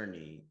this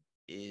journey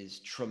is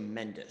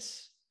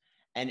tremendous.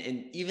 And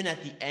even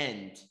at the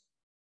end,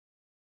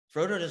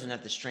 Frodo doesn't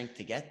have the strength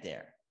to get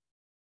there.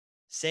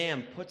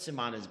 Sam puts him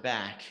on his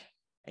back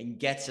and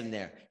gets him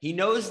there. He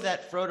knows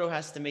that Frodo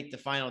has to make the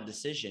final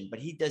decision, but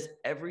he does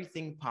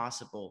everything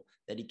possible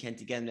that he can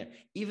to get him there.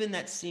 Even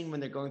that scene when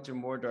they're going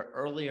through Mordor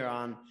earlier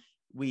on,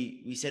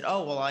 we said,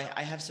 oh, well,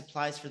 I have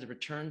supplies for the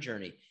return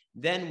journey.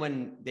 Then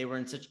when they were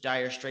in such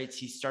dire straits,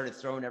 he started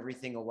throwing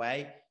everything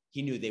away.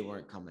 He knew they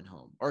weren't coming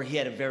home, or he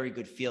had a very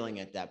good feeling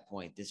at that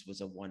point. This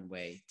was a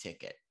one-way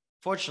ticket.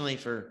 Fortunately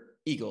for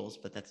Eagles,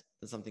 but that's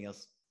something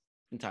else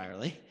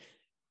entirely.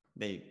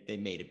 They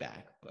made it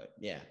back, but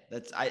yeah,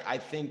 I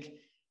think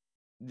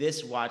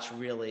this watch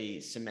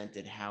really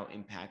cemented how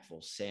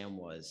impactful Sam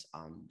was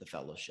on the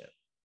Fellowship.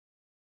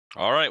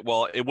 All right.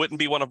 Well, it wouldn't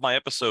be one of my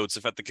episodes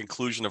if at the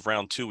conclusion of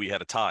round 2 we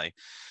had a tie.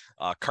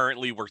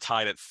 Currently, we're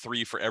tied at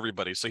 3 for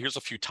everybody. So here's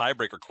a few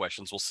tiebreaker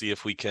questions. We'll see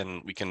if we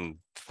can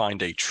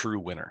find a true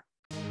winner.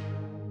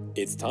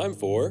 It's time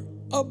for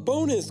a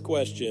bonus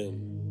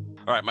question.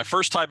 All right. My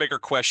first tiebreaker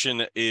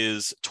question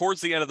is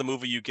towards the end of the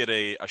movie, you get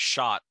a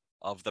shot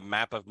of the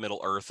map of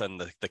Middle-earth,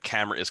 and the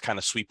camera is kind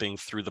of sweeping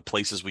through the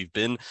places we've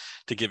been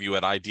to give you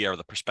an idea of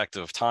the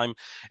perspective of time.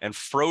 And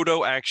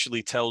Frodo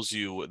actually tells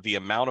you the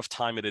amount of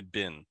time it had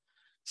been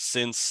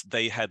since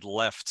they had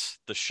left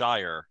the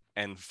Shire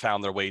and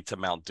found their way to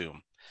Mount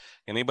Doom.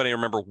 Anybody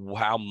remember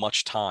how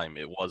much time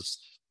it was?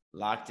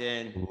 Locked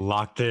in.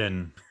 Locked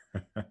in.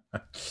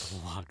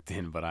 Locked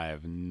in, but I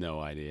have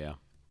no idea.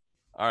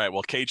 All right.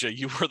 Well, KJ,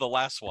 you were the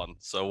last one.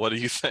 So what do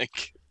you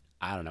think?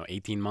 I don't know,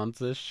 18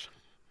 months-ish?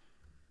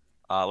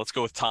 Let's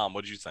go with Tom.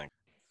 What did you think?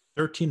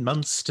 13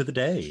 months to the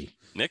day.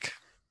 Nick?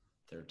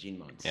 13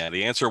 months. Yeah,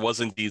 the answer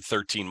was indeed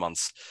 13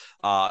 months.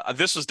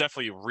 This was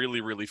definitely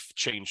really, really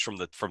changed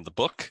from the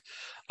book.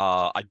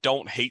 I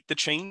don't hate the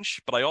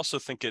change, but I also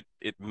think it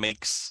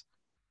makes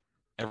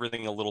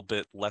everything a little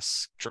bit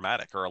less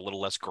dramatic or a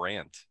little less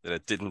grand. That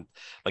it didn't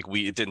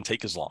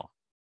take as long.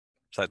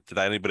 Did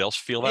anybody else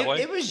feel that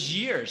way? It was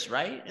years,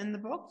 right, in the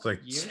book? It's like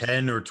years?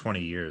 10 or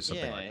 20 years,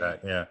 something like that.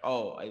 Yeah.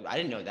 Oh, I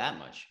didn't know that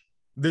much.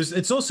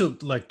 It's also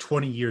like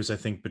 20 years, I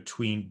think,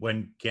 between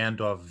when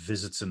Gandalf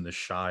visits in the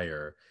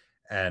Shire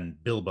and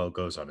Bilbo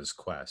goes on his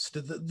quest.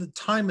 The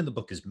time in the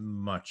book is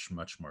much,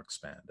 much more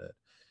expanded.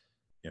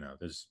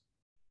 It's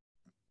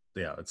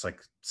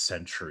like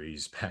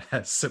centuries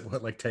pass,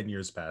 like 10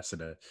 years pass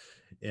in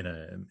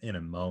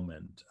a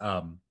moment.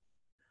 I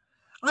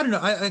don't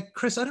know.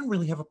 Chris, I don't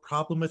really have a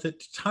problem with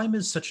it. Time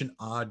is such an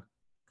odd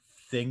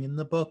thing in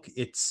the book.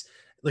 It's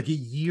like a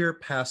year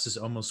passes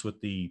almost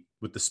with the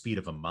speed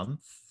of a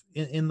month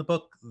in the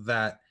book,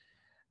 that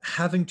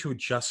having to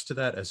adjust to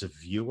that as a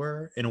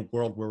viewer in a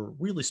world where we're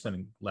really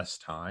spending less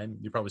time,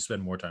 you probably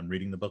spend more time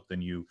reading the book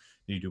than you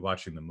do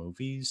watching the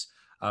movies.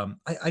 I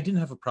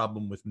didn't have a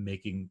problem with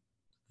making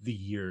the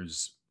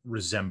years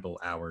resemble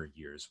our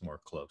years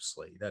more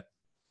closely. That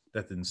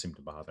didn't seem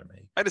to bother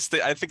me. I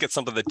think it's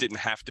something that didn't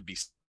have to be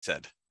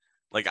said.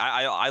 Like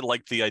I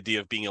like the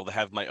idea of being able to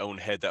have my own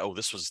head that,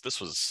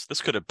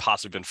 this could have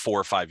possibly been 4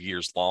 or 5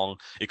 years long.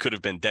 It could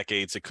have been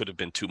decades. It could have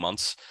been 2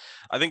 months.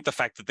 I think the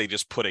fact that they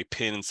just put a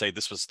pin and say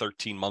this was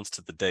 13 months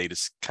to the day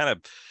just kind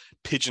of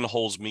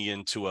pigeonholes me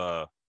into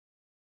a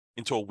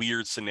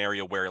weird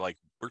scenario where, like,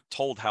 we're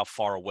told how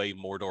far away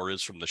Mordor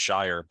is from the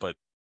Shire, but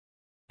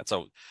it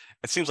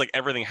seems like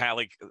everything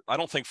I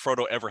don't think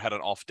Frodo ever had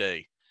an off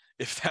day.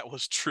 If that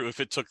was true, if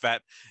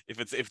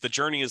the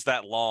journey is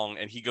that long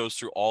and he goes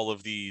through all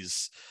of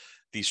these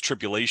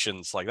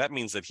tribulations, like, that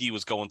means that he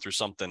was going through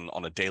something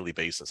on a daily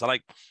basis. And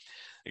I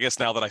guess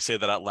now that I say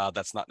that out loud,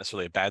 that's not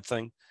necessarily a bad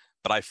thing,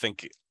 but I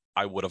think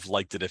I would have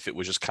liked it if it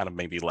was just kind of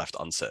maybe left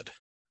unsaid.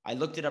 I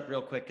looked it up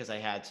real quick because I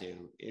had to.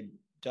 It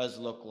does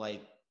look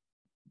like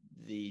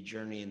the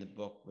journey in the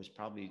book was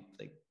probably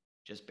like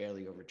just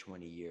barely over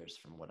 20 years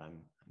from what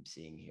I'm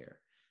seeing here.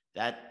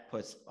 That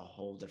puts a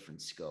whole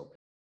different scope.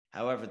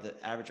 However, the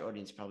average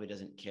audience probably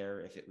doesn't care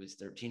if it was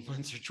 13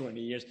 months or 20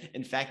 years.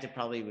 In fact, it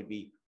probably would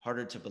be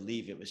harder to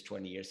believe it was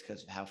 20 years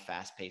because of how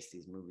fast-paced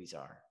these movies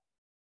are.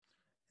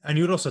 And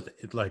you would also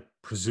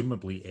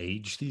presumably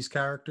age these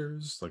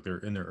characters, like they're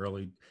in their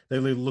early. They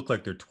look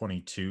like they're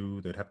 22.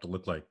 They'd have to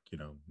look like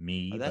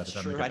me. Oh, that's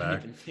true. I didn't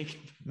even think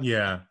about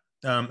Yeah,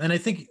 and I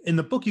think in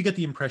the book you get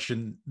the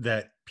impression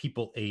that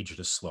people age at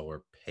a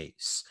slower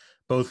pace,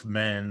 both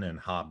men and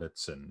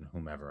hobbits and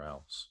whomever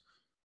else.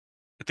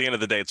 At the end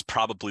of the day, it's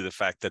probably the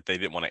fact that they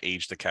didn't want to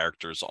age the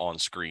characters on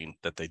screen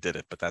that they did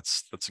it, but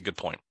that's a good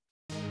point.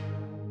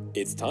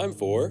 It's time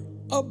for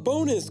a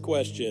bonus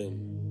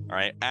question. All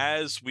right,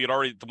 as we had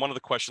already, one of the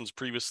questions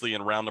previously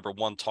in round number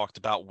 1 talked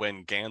about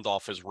when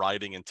Gandalf is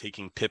riding and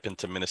taking Pippin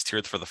to Minas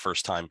Tirith for the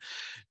first time.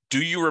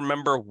 Do you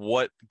remember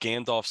what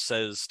Gandalf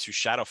says to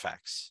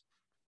Shadowfax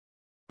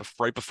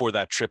right before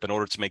that trip in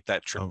order to make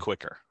that trip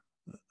quicker?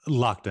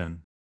 Locked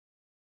in.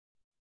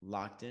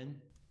 Locked in?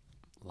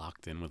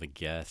 Locked in with a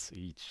guess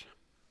each.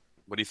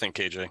 What do you think,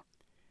 KJ?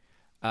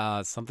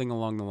 Something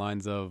along the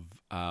lines of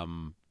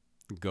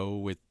go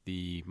with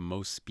the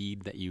most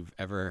speed that you've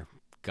ever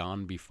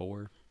gone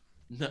before.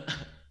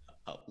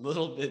 A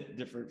little bit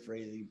different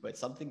phrasing, but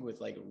something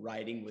with like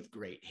riding with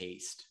great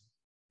haste.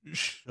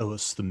 Show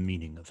us the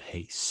meaning of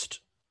haste.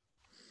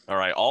 All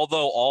right.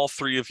 Although all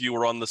three of you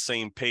were on the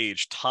same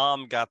page,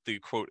 Tom got the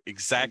quote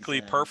exactly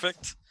Exact.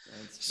 perfect.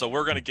 That's So fair.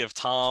 we're going to give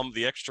Tom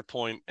the extra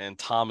point, and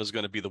Tom is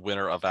going to be the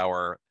winner of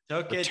our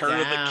Took it Return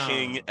of the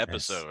King down.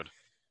 episode.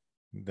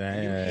 I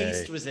knew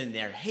haste was in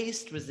there.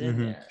 Haste was in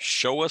there.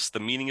 Show us the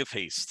meaning of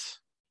haste.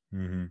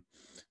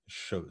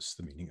 Shows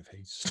the meaning of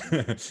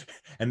haste.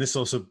 And this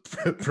also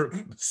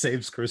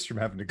saves Chris from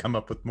having to come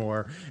up with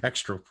more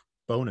extra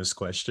bonus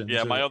questions.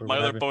 Yeah, my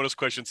other bonus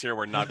questions here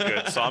were not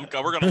good, so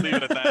we're going to leave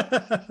it at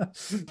that.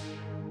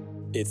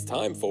 It's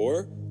time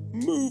for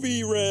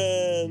Movie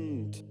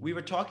Rant. We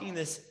were talking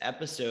this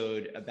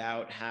episode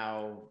about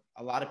how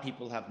a lot of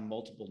people have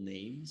multiple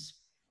names.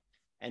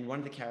 And one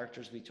of the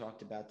characters we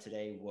talked about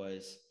today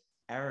was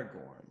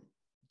Aragorn.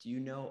 Do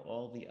you know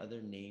all the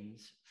other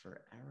names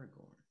for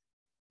Aragorn?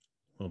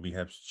 Well, we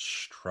have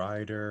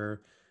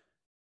Strider.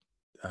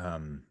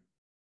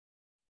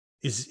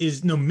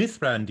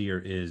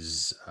 Mithrandir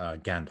is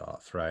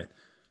Gandalf, right?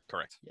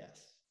 Correct.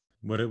 Yes.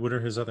 What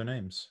are his other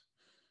names?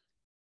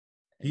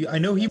 I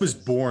know he was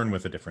born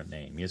with a different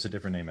name. He has a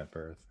different name at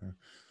birth.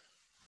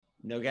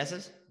 No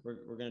guesses? We're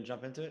going to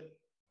jump into it?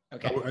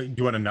 Okay. Oh, do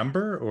you want a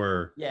number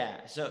or?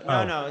 Yeah. So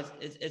no,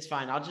 it's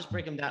fine. I'll just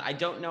break them down. I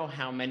don't know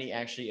how many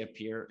actually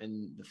appear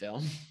in the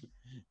film.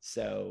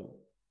 So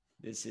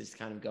this is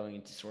kind of going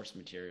into source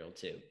material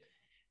too.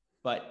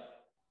 But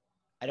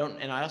I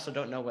also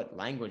don't know what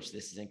language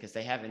this is in, because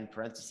they have in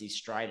parentheses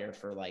Strider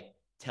for like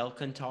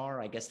Telcontar.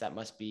 I guess that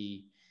must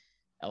be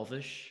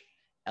Elvish.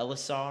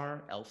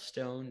 Elisar,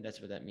 Elfstone,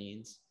 that's what that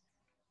means.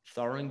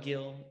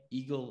 Thorongil,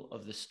 Eagle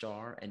of the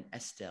Star, and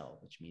Estelle,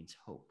 which means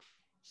hope.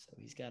 So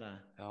he's got a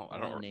I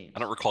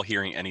don't recall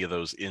hearing any of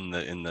those in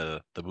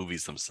the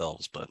movies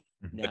themselves, but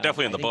no,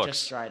 definitely in the books.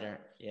 Just Strider.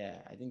 Yeah,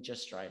 I think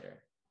just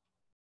Strider.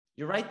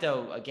 You're right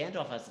though.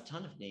 Gandalf has a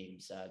ton of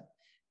names.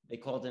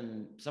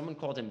 Someone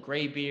called him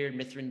Greybeard,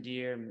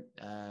 Mithrandir.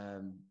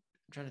 I'm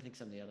trying to think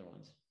some of the other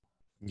ones.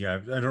 Yeah,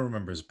 I don't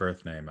remember his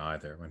birth name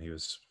either when he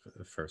was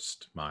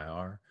first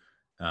Maiar.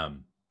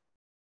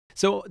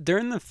 So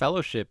during the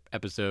Fellowship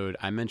episode,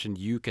 I mentioned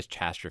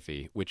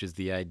eucatastrophe, which is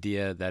the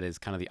idea that is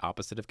kind of the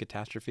opposite of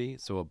catastrophe.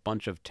 So a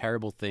bunch of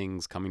terrible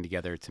things coming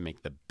together to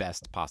make the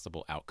best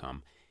possible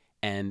outcome.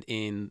 And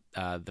in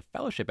the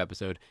Fellowship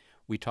episode,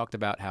 we talked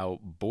about how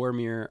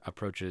Boromir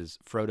approaches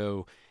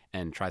Frodo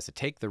and tries to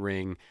take the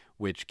ring,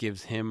 which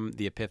gives him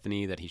the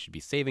epiphany that he should be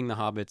saving the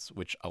hobbits,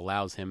 which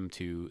allows him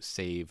to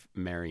save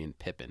Merry and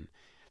Pippin.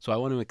 So I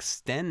want to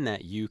extend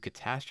that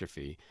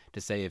eucatastrophe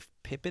to say if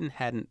Pippin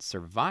hadn't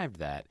survived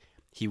that,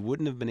 he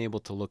wouldn't have been able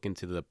to look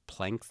into the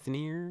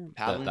Plankthnir,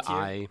 the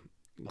eye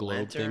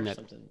globe thing,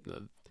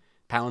 the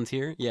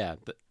Palantir, yeah,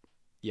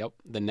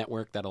 the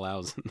network that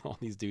allows all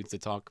these dudes to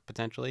talk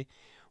potentially,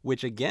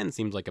 which again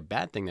seems like a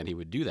bad thing that he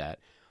would do that,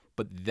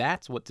 but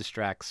that's what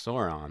distracts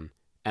Sauron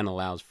and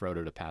allows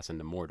Frodo to pass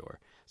into Mordor.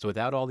 So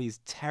without all these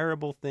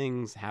terrible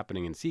things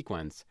happening in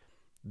sequence,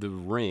 the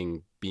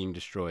ring being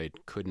destroyed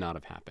could not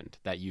have happened.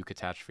 That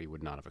eucatastrophe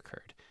would not have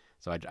occurred.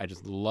 So I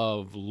just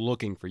love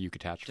looking for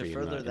eucatastrophe. To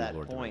further in that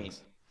Lord of the point,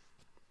 Rings.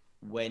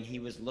 when he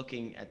was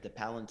looking at the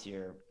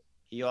Palantir,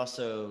 he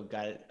also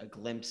got a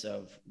glimpse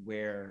of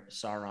where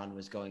Sauron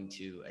was going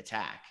to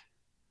attack.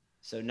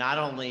 So not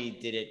only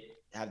did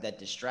it have that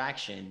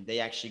distraction, they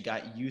actually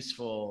got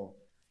useful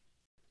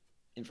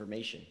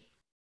information.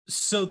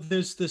 So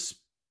there's this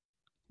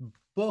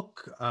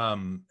book,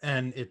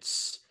 and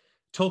it's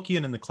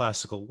Tolkien in the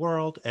Classical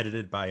World,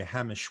 edited by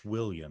Hamish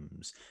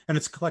Williams, and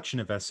it's a collection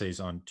of essays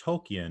on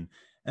Tolkien.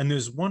 And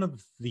there's one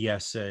of the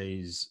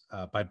essays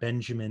by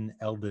Benjamin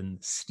Eldon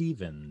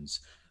Stevens,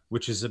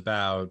 which is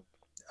about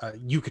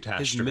eucatastrophe.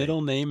 His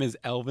middle name is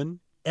Elvin?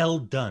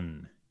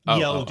 Eldon.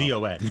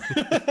 E-L-D-O-N.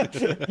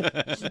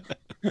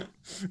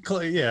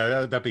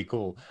 Yeah, that'd be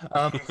cool.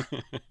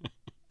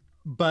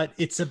 But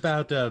it's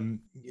about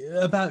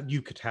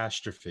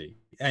eucatastrophe,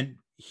 and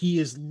he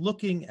is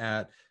looking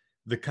at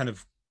the kind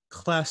of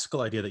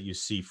classical idea that you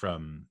see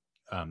from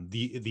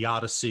the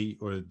Odyssey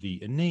or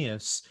the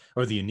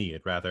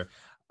Aeneid rather,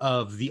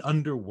 of the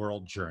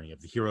underworld journey of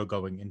the hero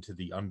going into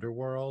the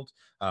underworld,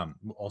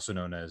 also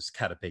known as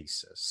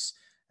catabasis,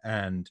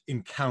 and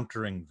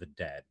encountering the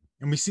dead.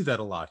 And we see that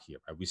a lot here,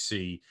 right? We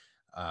see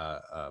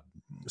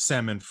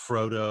Sam and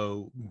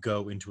Frodo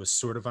go into a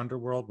sort of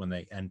underworld when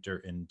they enter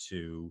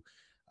into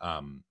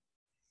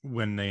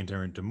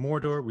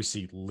Mordor. We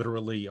see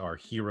literally our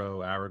hero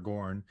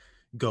Aragorn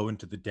go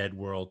into the dead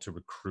world to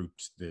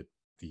recruit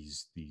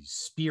these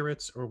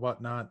spirits or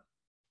whatnot.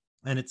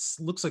 And it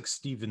looks like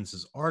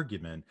Stevens's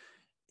argument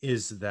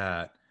is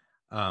that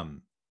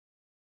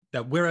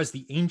that whereas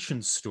the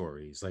ancient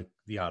stories like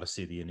the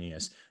Odyssey, the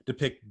Aeneas,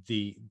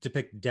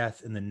 depict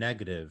death in the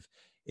negative,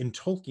 in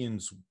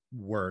Tolkien's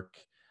work,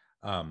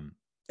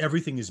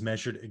 everything is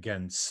measured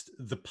against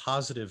the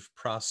positive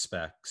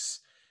prospects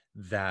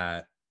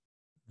that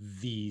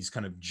these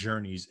kind of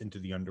journeys into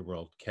the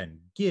underworld can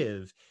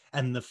give,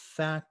 and the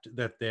fact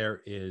that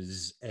there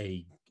is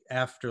a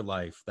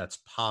afterlife that's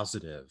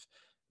positive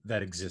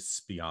that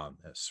exists beyond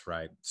this,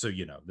 right? So,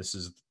 this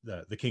is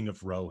the king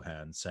of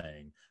Rohan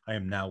saying, I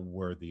am now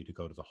worthy to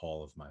go to the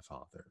hall of my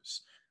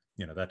fathers,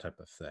 that type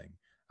of thing.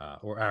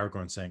 Or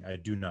Aragorn saying, I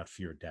do not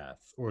fear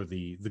death, or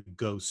the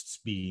ghosts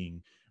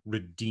being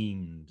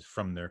redeemed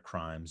from their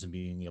crimes and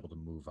being able to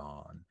move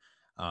on.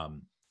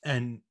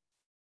 And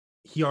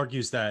he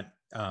argues that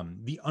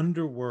the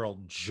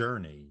underworld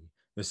journey,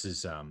 this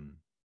is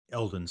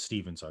Eldon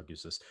Stevens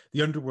argues this,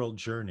 the underworld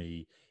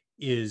journey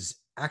is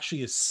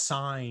actually a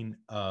sign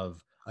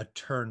of a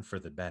turn for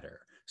the better.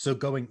 So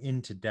going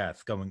into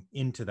death, going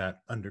into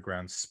that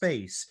underground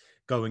space,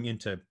 going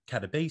into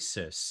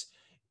Catabasis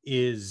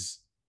is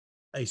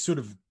a sort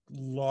of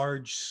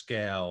large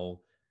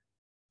scale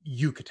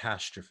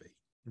eucatastrophe,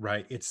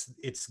 right?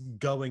 It's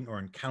going or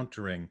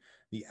encountering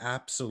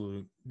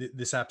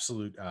this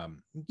absolute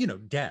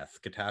death,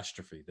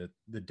 catastrophe,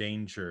 the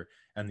danger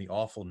and the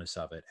awfulness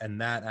of it,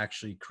 and that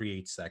actually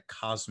creates that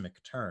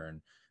cosmic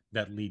turn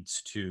that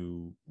leads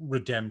to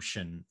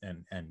redemption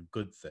and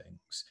good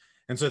things.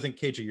 And so I think,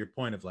 KJ, your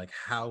point of like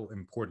how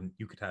important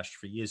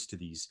eucatastrophe is to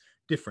these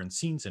different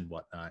scenes and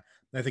whatnot,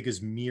 I think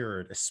is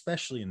mirrored,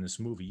 especially in this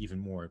movie, even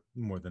more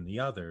than the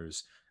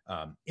others,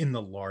 in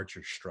the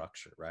larger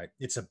structure, right?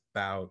 It's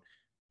about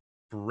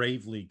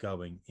bravely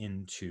going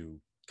into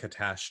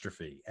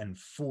catastrophe, and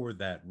for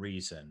that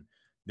reason,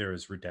 there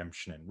is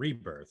redemption and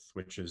rebirth,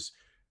 which is,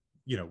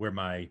 where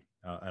my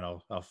and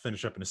I'll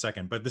finish up in a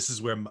second, but this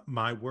is where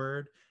my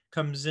word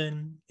comes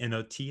in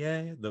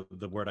OTA.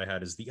 The word I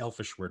had is the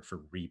Elfish word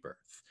for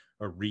rebirth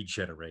or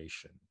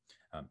regeneration,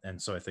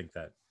 and so I think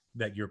that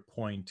your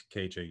point,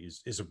 KJ,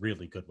 is a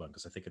really good one,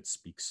 because I think it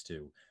speaks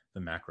to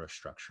the macro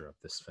structure of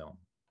this film.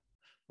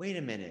 Wait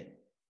a minute.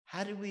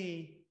 How do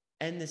we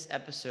end this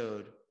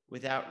episode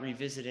without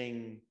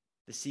revisiting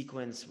the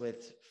sequence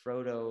with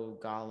Frodo,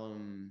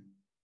 Gollum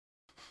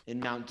in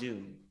Mount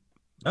Doom?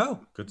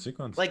 Oh, good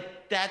sequence.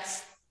 Like,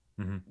 that's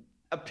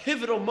a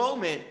pivotal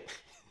moment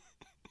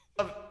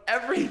of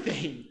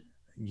everything.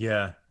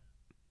 Yeah,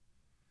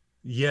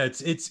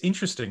 it's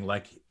interesting.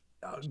 Like,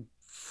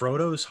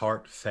 Frodo's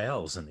heart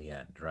fails in the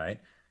end, right?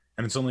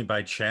 And it's only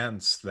by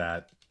chance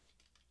that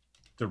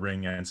the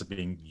ring ends up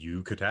being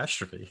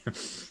eucatastrophe.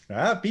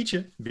 Beat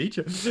you.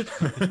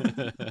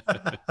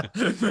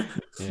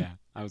 Yeah,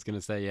 I was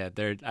gonna say,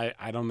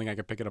 I don't think I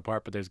could pick it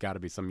apart, but there's got to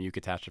be some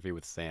eucatastrophe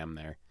with Sam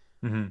there.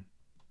 Mm-hmm.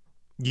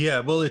 Yeah,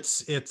 well,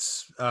 it's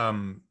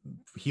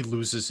he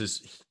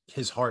loses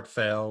his heart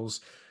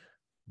fails.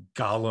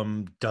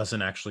 Gollum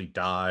doesn't actually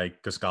die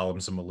because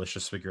Gollum's a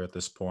malicious figure at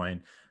this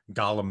point.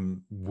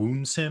 Gollum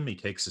wounds him. He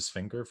takes his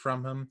finger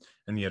from him,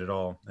 and yet it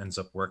all ends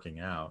up working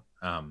out.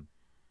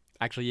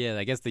 Actually, yeah,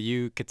 I guess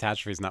the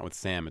eucatastrophe is not with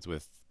Sam; it's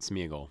with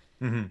Smeagol.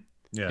 Mm-hmm.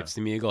 Yeah. If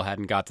Smeagol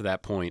hadn't got to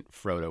that point,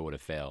 Frodo would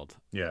have failed.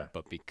 Yeah.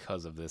 But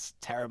because of this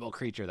terrible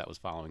creature that was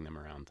following them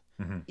around.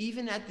 Mm-hmm.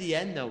 Even at the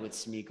end, though, with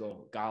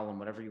Smeagol, Gollum,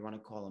 whatever you want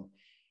to call him,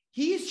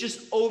 he is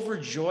just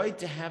overjoyed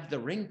to have the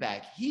ring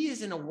back. He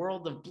is in a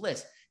world of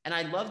bliss. And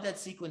I love that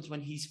sequence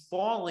when he's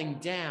falling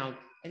down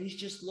and he's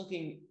just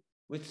looking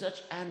with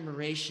such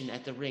admiration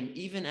at the ring,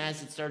 even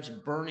as it starts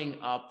burning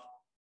up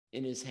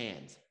in his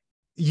hands.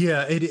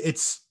 Yeah, it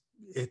is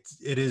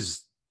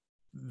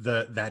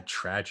that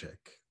tragic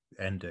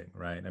ending,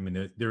 right? I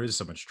mean, there is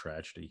so much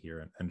tragedy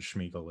here, and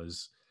Smeagol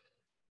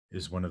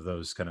is one of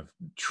those kind of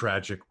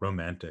tragic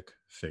romantic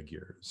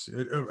figures,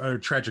 a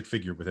tragic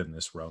figure within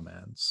this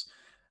romance,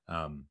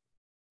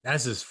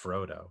 as is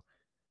Frodo.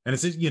 And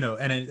it's,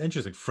 and it's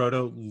interesting,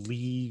 Frodo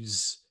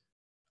leaves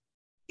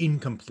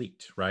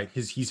incomplete, right?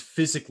 He's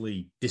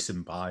physically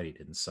disembodied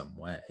in some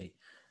way,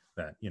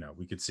 that,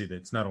 we could see that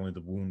it's not only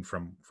the wound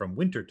from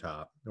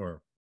Wintertop,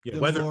 or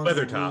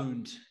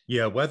Weathertop.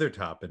 Yeah,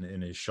 Weathertop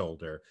in his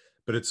shoulder,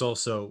 but it's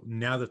also,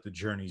 now that the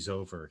journey's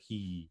over,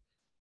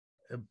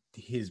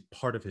 his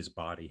part of his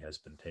body has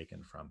been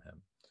taken from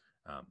him.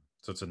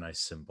 So it's a nice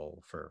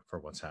symbol for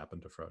what's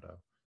happened to Frodo.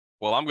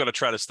 Well, I'm going to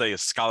try to stay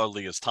as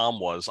scholarly as Tom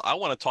was. I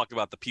want to talk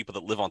about the people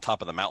that live on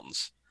top of the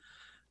mountains.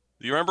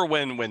 Do you remember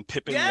when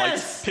Pippin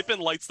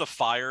lights the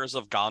fires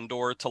of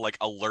Gondor to like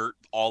alert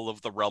all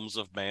of the realms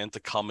of man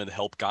to come and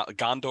help?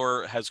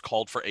 Gondor has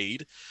called for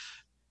aid.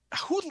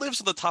 Who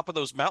lives on the top of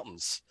those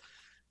mountains?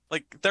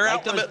 Like, they're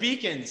like out those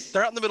beacons.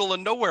 They're out in the middle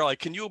of nowhere. Like,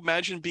 can you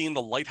imagine being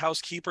the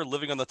lighthouse keeper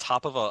living on the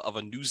top of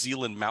a New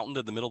Zealand mountain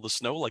in the middle of the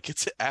snow? Like,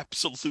 it's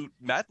absolute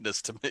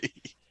madness to me.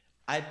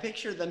 I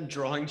picture them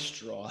drawing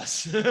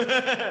straws. And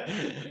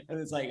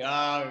it's like,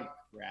 oh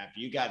crap,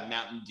 you got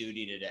mountain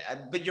duty today.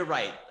 But you're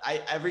right.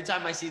 Every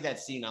time I see that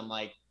scene, I'm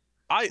like,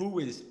 who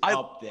is I-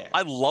 up there.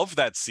 I love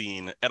that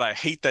scene and I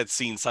hate that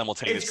scene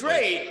simultaneously. It's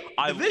great.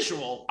 The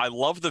visual. I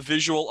love the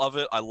visual of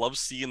it. I love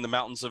seeing the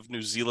mountains of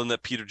New Zealand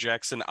that Peter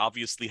Jackson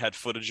obviously had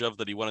footage of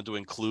that he wanted to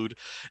include.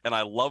 And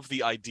I love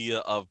the idea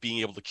of being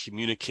able to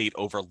communicate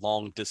over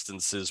long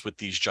distances with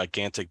these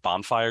gigantic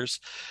bonfires.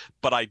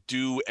 But I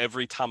do,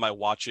 every time I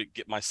watch it,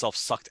 get myself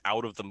sucked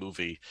out of the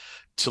movie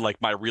to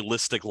like my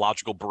realistic,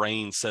 logical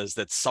brain says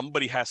that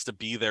somebody has to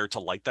be there to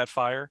light that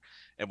fire.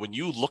 And when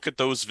you look at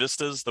those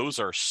vistas, those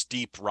are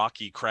steep,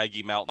 rocky,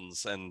 craggy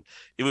mountains, and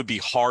it would be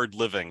hard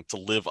living to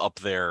live up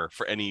there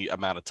for any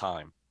amount of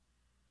time.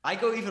 I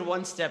go even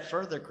one step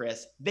further,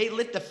 Chris. They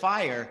lit the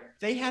fire.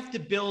 They have to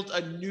build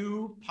a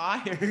new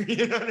pyre.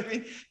 You know what I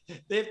mean?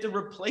 They have to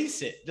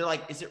replace it. They're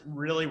like, is it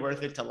really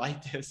worth it to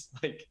light this?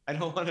 Like, I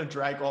don't want to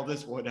drag all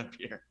this wood up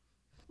here.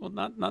 Well,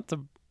 not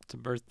to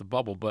burst the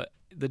bubble, but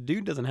the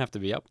dude doesn't have to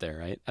be up there,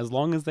 right? As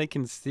long as they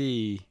can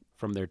see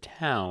from their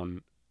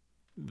town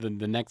the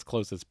next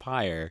closest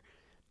pyre,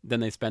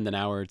 then they spend an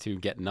hour or two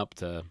getting up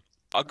to,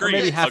 Agreed. or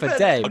maybe half a Agreed.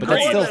 day, but that's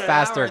Agreed. still More than an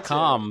faster hour or two.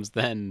 comms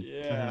than.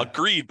 Yeah.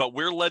 Agreed, but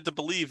we're led to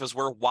believe as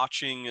we're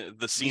watching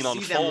the scene see them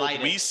unfold,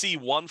 light we it. see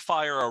one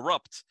fire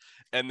erupt,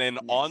 and then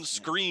on Yes.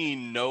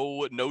 screen,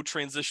 no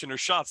transition or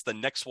shots. The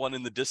next one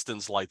in the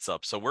distance lights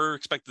up. So we're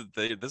expected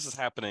this is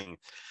happening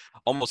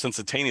almost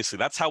instantaneously.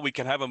 That's how we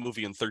can have a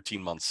movie in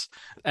 13 months.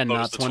 And not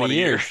opposed to 20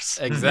 years.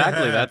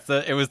 Exactly.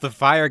 It was the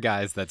fire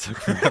guys that took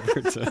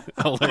forever to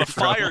Well, the alert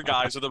fire them.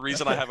 guys are the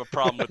reason I have a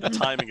problem with the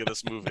timing of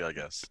this movie, I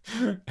guess.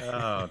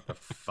 Oh, the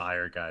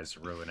fire guys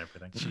ruin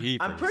everything.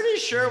 Jeepers. I'm pretty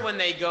sure when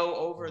they go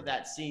over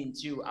that scene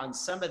too, on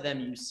some of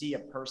them you see a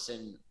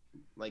person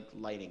like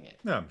lighting it.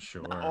 I'm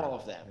sure. Not all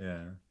of them.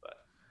 Yeah. But-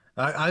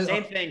 I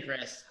Same thing,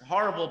 Chris.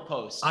 Horrible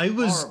post. I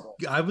Horrible.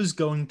 was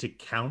going to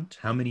count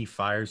how many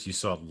fires you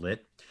saw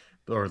lit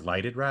or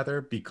lighted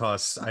rather,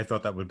 because I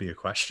thought that would be a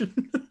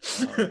question.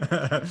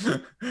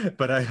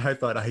 But I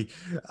thought I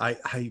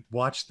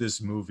watched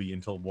this movie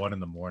until 1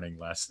 a.m.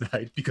 last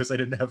night because I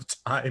didn't have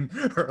time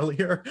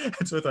earlier.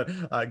 And so I thought,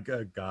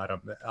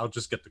 God, I'll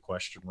just get the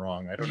question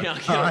wrong. I don't Yeah,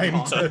 have I'll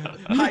get it time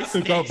wrong. High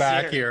to go stakes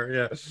back here.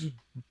 here. Yeah.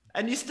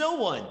 And you still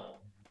won.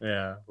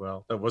 Yeah.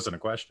 Well, that wasn't a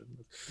question.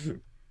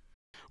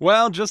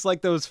 Well, just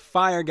like those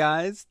fire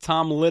guys,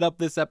 Tom lit up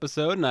this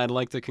episode, and I'd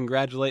like to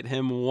congratulate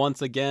him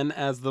once again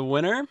as the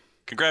winner.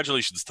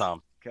 Congratulations,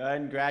 Tom.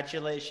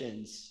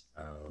 Congratulations.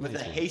 With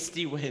a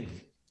hasty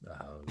win.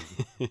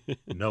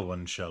 No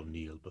one shall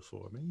kneel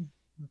before me,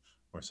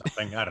 or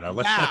something. I don't know.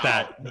 Let's let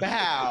that.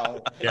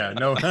 Bow. Yeah.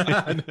 No.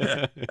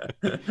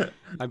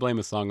 I blame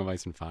A Song of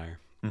Ice and Fire.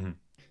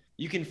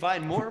 You can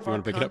find more of If you our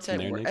wanna pick it up from content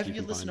there, Nick, wherever you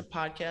you can listen to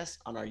find podcasts,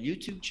 on our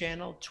YouTube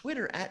channel,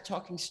 Twitter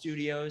 @Talking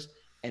Studios,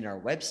 and our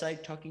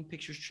website,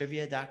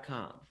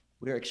 talkingpicturestrivia.com.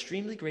 We are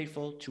extremely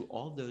grateful to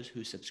all those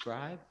who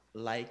subscribe,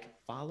 like,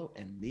 follow,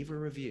 and leave a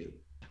review.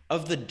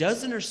 Of the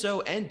dozen or so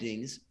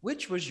endings,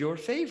 which was your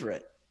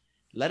favorite?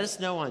 Let us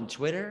know on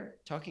Twitter,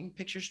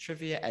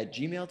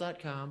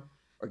 talkingpicturestrivia@gmail.com,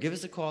 or give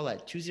us a call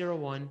at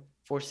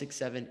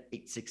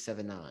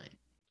 201-467-8679.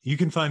 You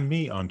can find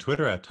me on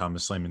Twitter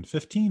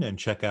 @ThomasLehman15 and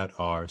check out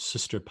our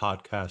sister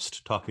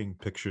podcast, Talking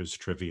Pictures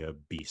Trivia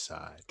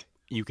B-Side.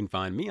 You can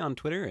find me on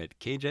Twitter at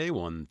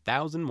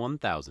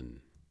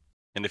KJ10001000.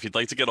 And if you'd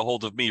like to get a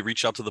hold of me,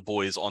 reach out to the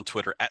boys on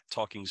Twitter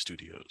 @Talking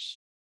Studios.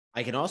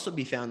 I can also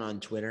be found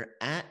on Twitter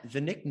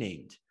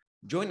 @TheNicknamed.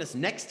 Join us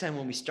next time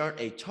when we start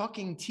a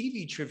Talking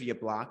TV trivia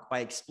block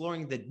by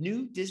exploring the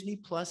new Disney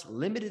Plus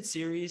limited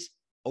series,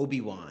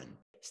 Obi-Wan.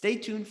 Stay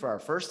tuned for our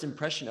first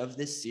impression of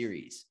this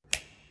series.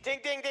 Ding,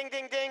 ding, ding,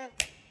 ding, ding.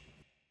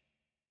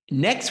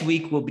 Next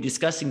week, we'll be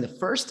discussing the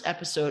first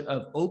episode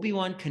of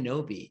Obi-Wan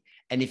Kenobi.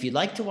 And if you'd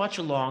like to watch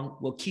along,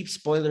 we'll keep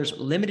spoilers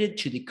limited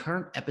to the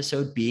current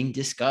episode being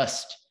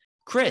discussed.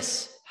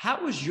 Chris,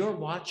 how was your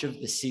watch of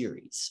the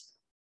series?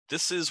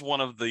 This is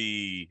one of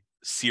the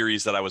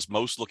series that I was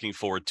most looking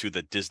forward to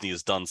that Disney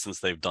has done since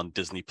they've done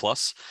Disney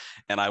Plus.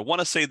 And I want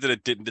to say that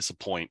it didn't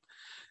disappoint.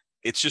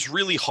 It's just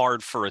really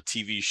hard for a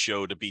TV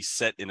show to be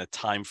set in a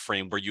time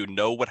frame where you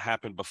know what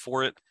happened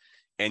before it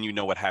and you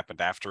know what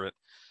happened after it.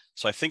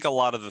 So I think a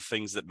lot of the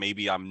things that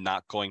maybe I'm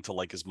not going to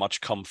like as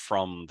much come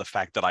from the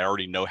fact that I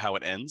already know how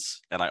it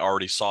ends and I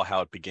already saw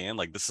how it began.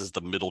 Like this is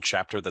the middle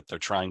chapter that they're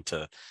trying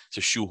to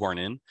shoehorn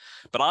in.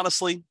 But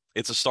honestly,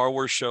 it's a Star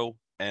Wars show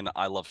and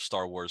I love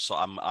Star Wars, so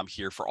I'm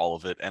here for all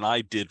of it. And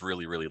I did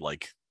really, really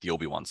like the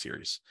Obi-Wan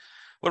series.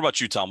 What about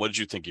you, Tom? What did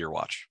you think of your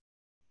watch?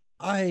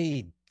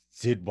 I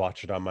did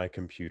watch it on my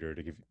computer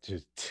to give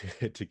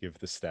to give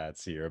the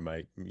stats here,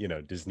 my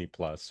Disney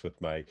Plus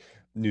with my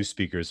new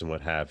speakers and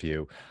what have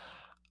you.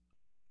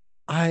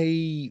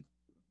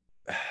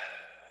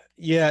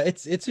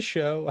 It's a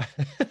show.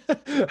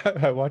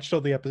 I watched all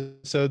the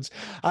episodes.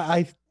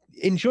 I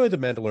enjoy The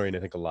Mandalorian,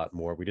 I think, a lot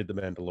more. We did The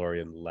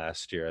Mandalorian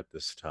last year at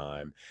this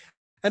time,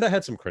 and I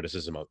had some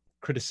criticism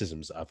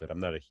criticisms of it. I'm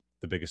not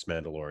the biggest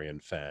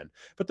Mandalorian fan,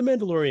 but The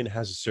Mandalorian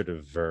has a sort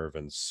of verve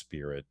and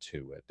spirit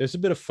to it. There's a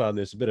bit of fun.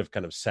 There's a bit of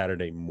kind of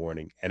Saturday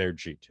morning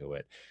energy to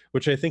it,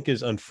 which I think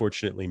is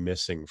unfortunately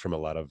missing from a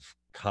lot of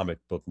comic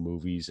book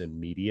movies and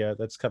media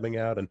that's coming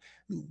out. And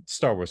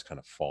Star Wars kind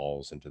of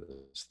falls into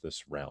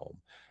this realm,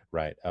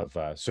 right, of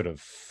sort of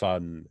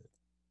fun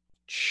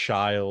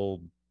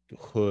childhood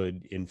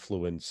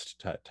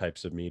influenced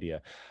types of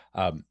media,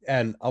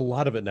 and a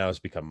lot of it now has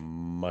become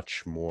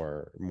much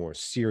more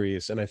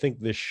serious, and I think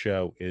this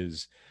show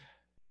is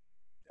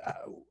uh,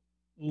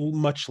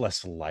 much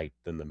less light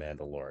than The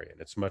Mandalorian.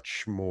 It's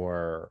much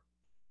more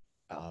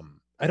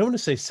I don't want to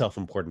say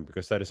self-important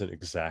because that isn't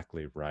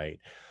exactly right,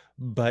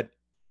 but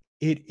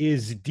it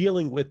is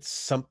dealing with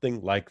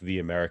something like the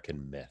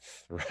American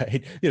myth,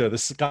 right? The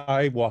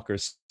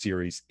Skywalker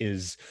series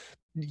is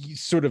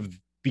sort of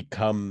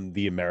become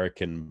the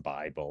American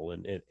Bible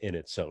in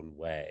its own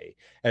way.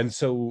 And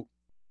so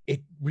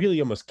it really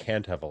almost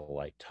can't have a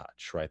light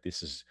touch, right?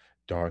 This is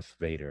Darth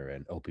Vader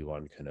and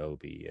Obi-Wan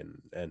Kenobi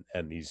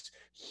and these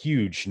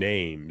huge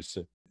names.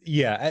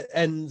 Yeah,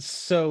 and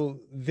so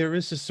there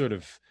is a sort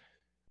of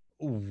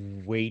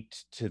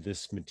weight to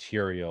this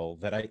material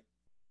that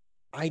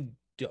I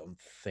don't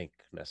think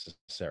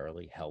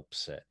necessarily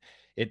helps it.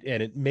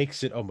 It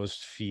makes it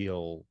almost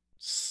feel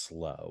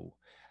slow.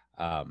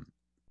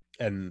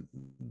 And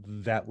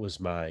that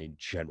was my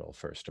general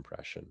first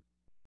impression.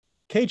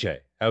 KJ,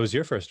 how was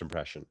your first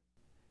impression?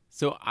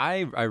 So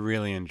I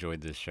really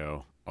enjoyed this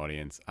show,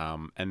 audience.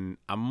 And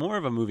I'm more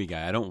of a movie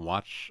guy. I don't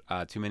watch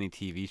too many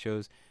TV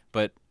shows,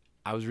 but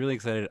I was really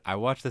excited. I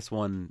watched this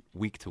one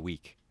week to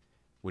week,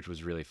 which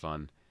was really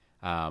fun.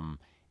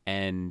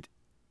 And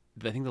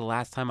I think the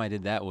last time I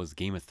did that was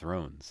Game of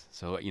Thrones.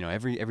 So,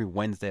 every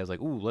Wednesday I was like,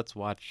 ooh, let's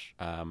watch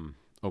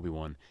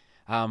Obi-Wan.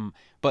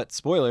 But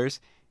spoilers,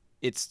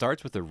 it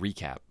starts with a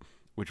recap,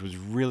 which was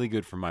really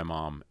good for my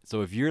mom.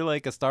 So if you're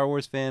like a Star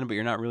Wars fan, but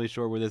you're not really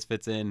sure where this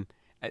fits in,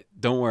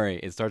 don't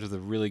worry. It starts with a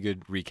really good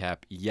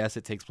recap. Yes,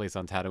 it takes place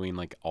on Tatooine,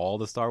 like all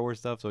the Star Wars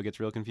stuff, so it gets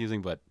real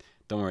confusing, but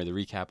don't worry. The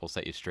recap will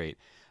set you straight.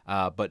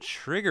 But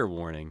trigger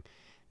warning,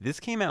 this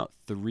came out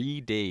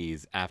 3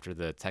 days after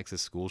the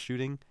Texas school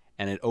shooting,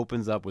 and it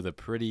opens up with a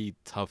pretty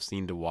tough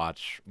scene to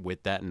watch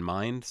with that in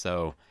mind.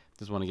 So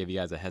just want to give you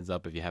guys a heads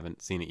up if you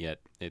haven't seen it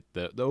yet.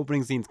 The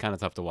opening scene's kind of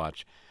tough to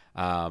watch.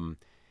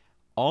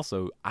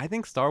 Also, I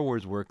think Star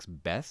Wars works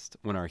best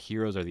when our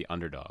heroes are the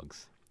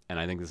underdogs, and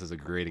I think this is a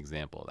great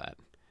example of that.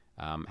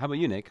 How about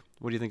you, Nick?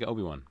 What do you think of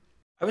Obi-Wan?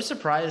 I was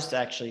surprised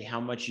actually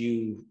how much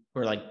you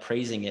were like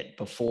praising it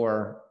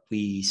before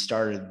we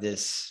started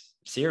this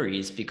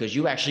series, because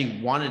you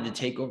actually wanted to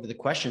take over the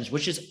questions,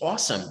 which is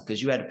awesome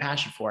because you had a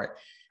passion for it.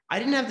 I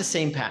didn't have the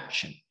same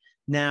passion.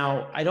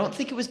 Now, I don't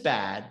think it was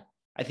bad.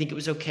 I think it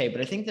was okay,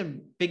 but I think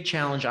the big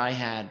challenge I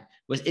had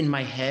was in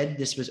my head,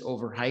 this was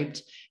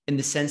overhyped in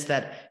the sense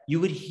that you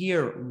would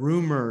hear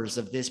rumors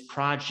of this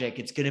project.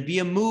 It's going to be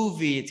a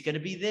movie. It's going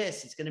to be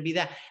this. It's going to be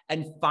that.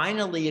 And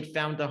finally, it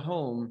found a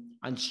home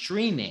on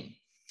streaming.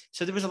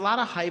 So there was a lot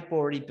of hype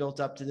already built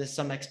up to this,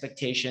 some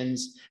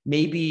expectations.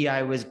 Maybe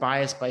I was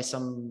biased by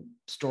some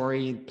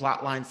story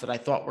plot lines that I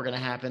thought were going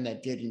to happen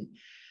that didn't.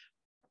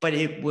 But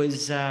it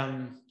was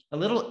a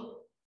little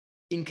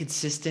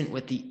inconsistent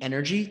with the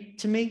energy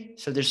to me.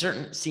 So there's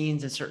certain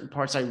scenes and certain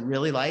parts I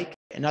really like,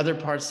 and other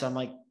parts I'm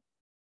like,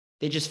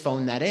 they just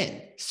phoned that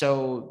in.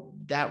 So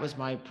that was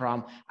my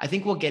problem. I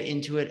think we'll get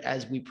into it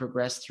as we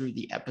progress through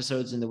the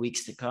episodes in the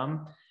weeks to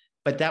come,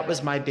 but that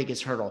was my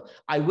biggest hurdle.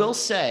 I will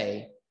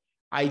say,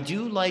 I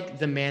do like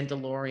The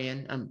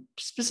Mandalorian. I'm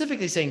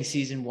specifically saying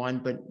season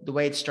 1, but the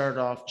way it started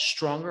off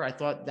stronger, I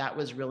thought that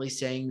was really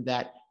saying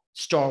that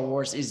Star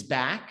Wars is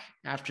back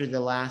after the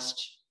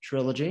last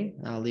trilogy.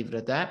 I'll leave it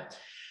at that.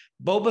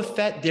 Boba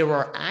Fett, there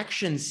are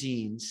action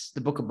scenes,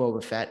 the Book of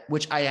Boba Fett,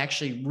 which I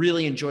actually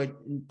really enjoyed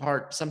in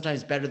part,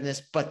 sometimes better than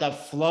this, but the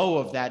flow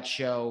of that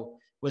show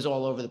was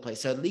all over the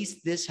place. So at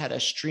least this had a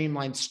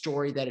streamlined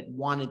story that it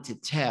wanted to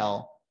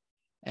tell,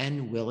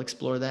 and we'll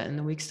explore that in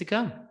the weeks to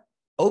come.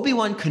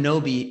 Obi-Wan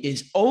Kenobi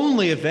is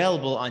only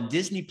available on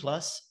Disney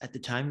Plus at the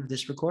time of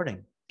this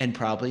recording, and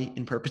probably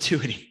in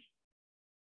perpetuity.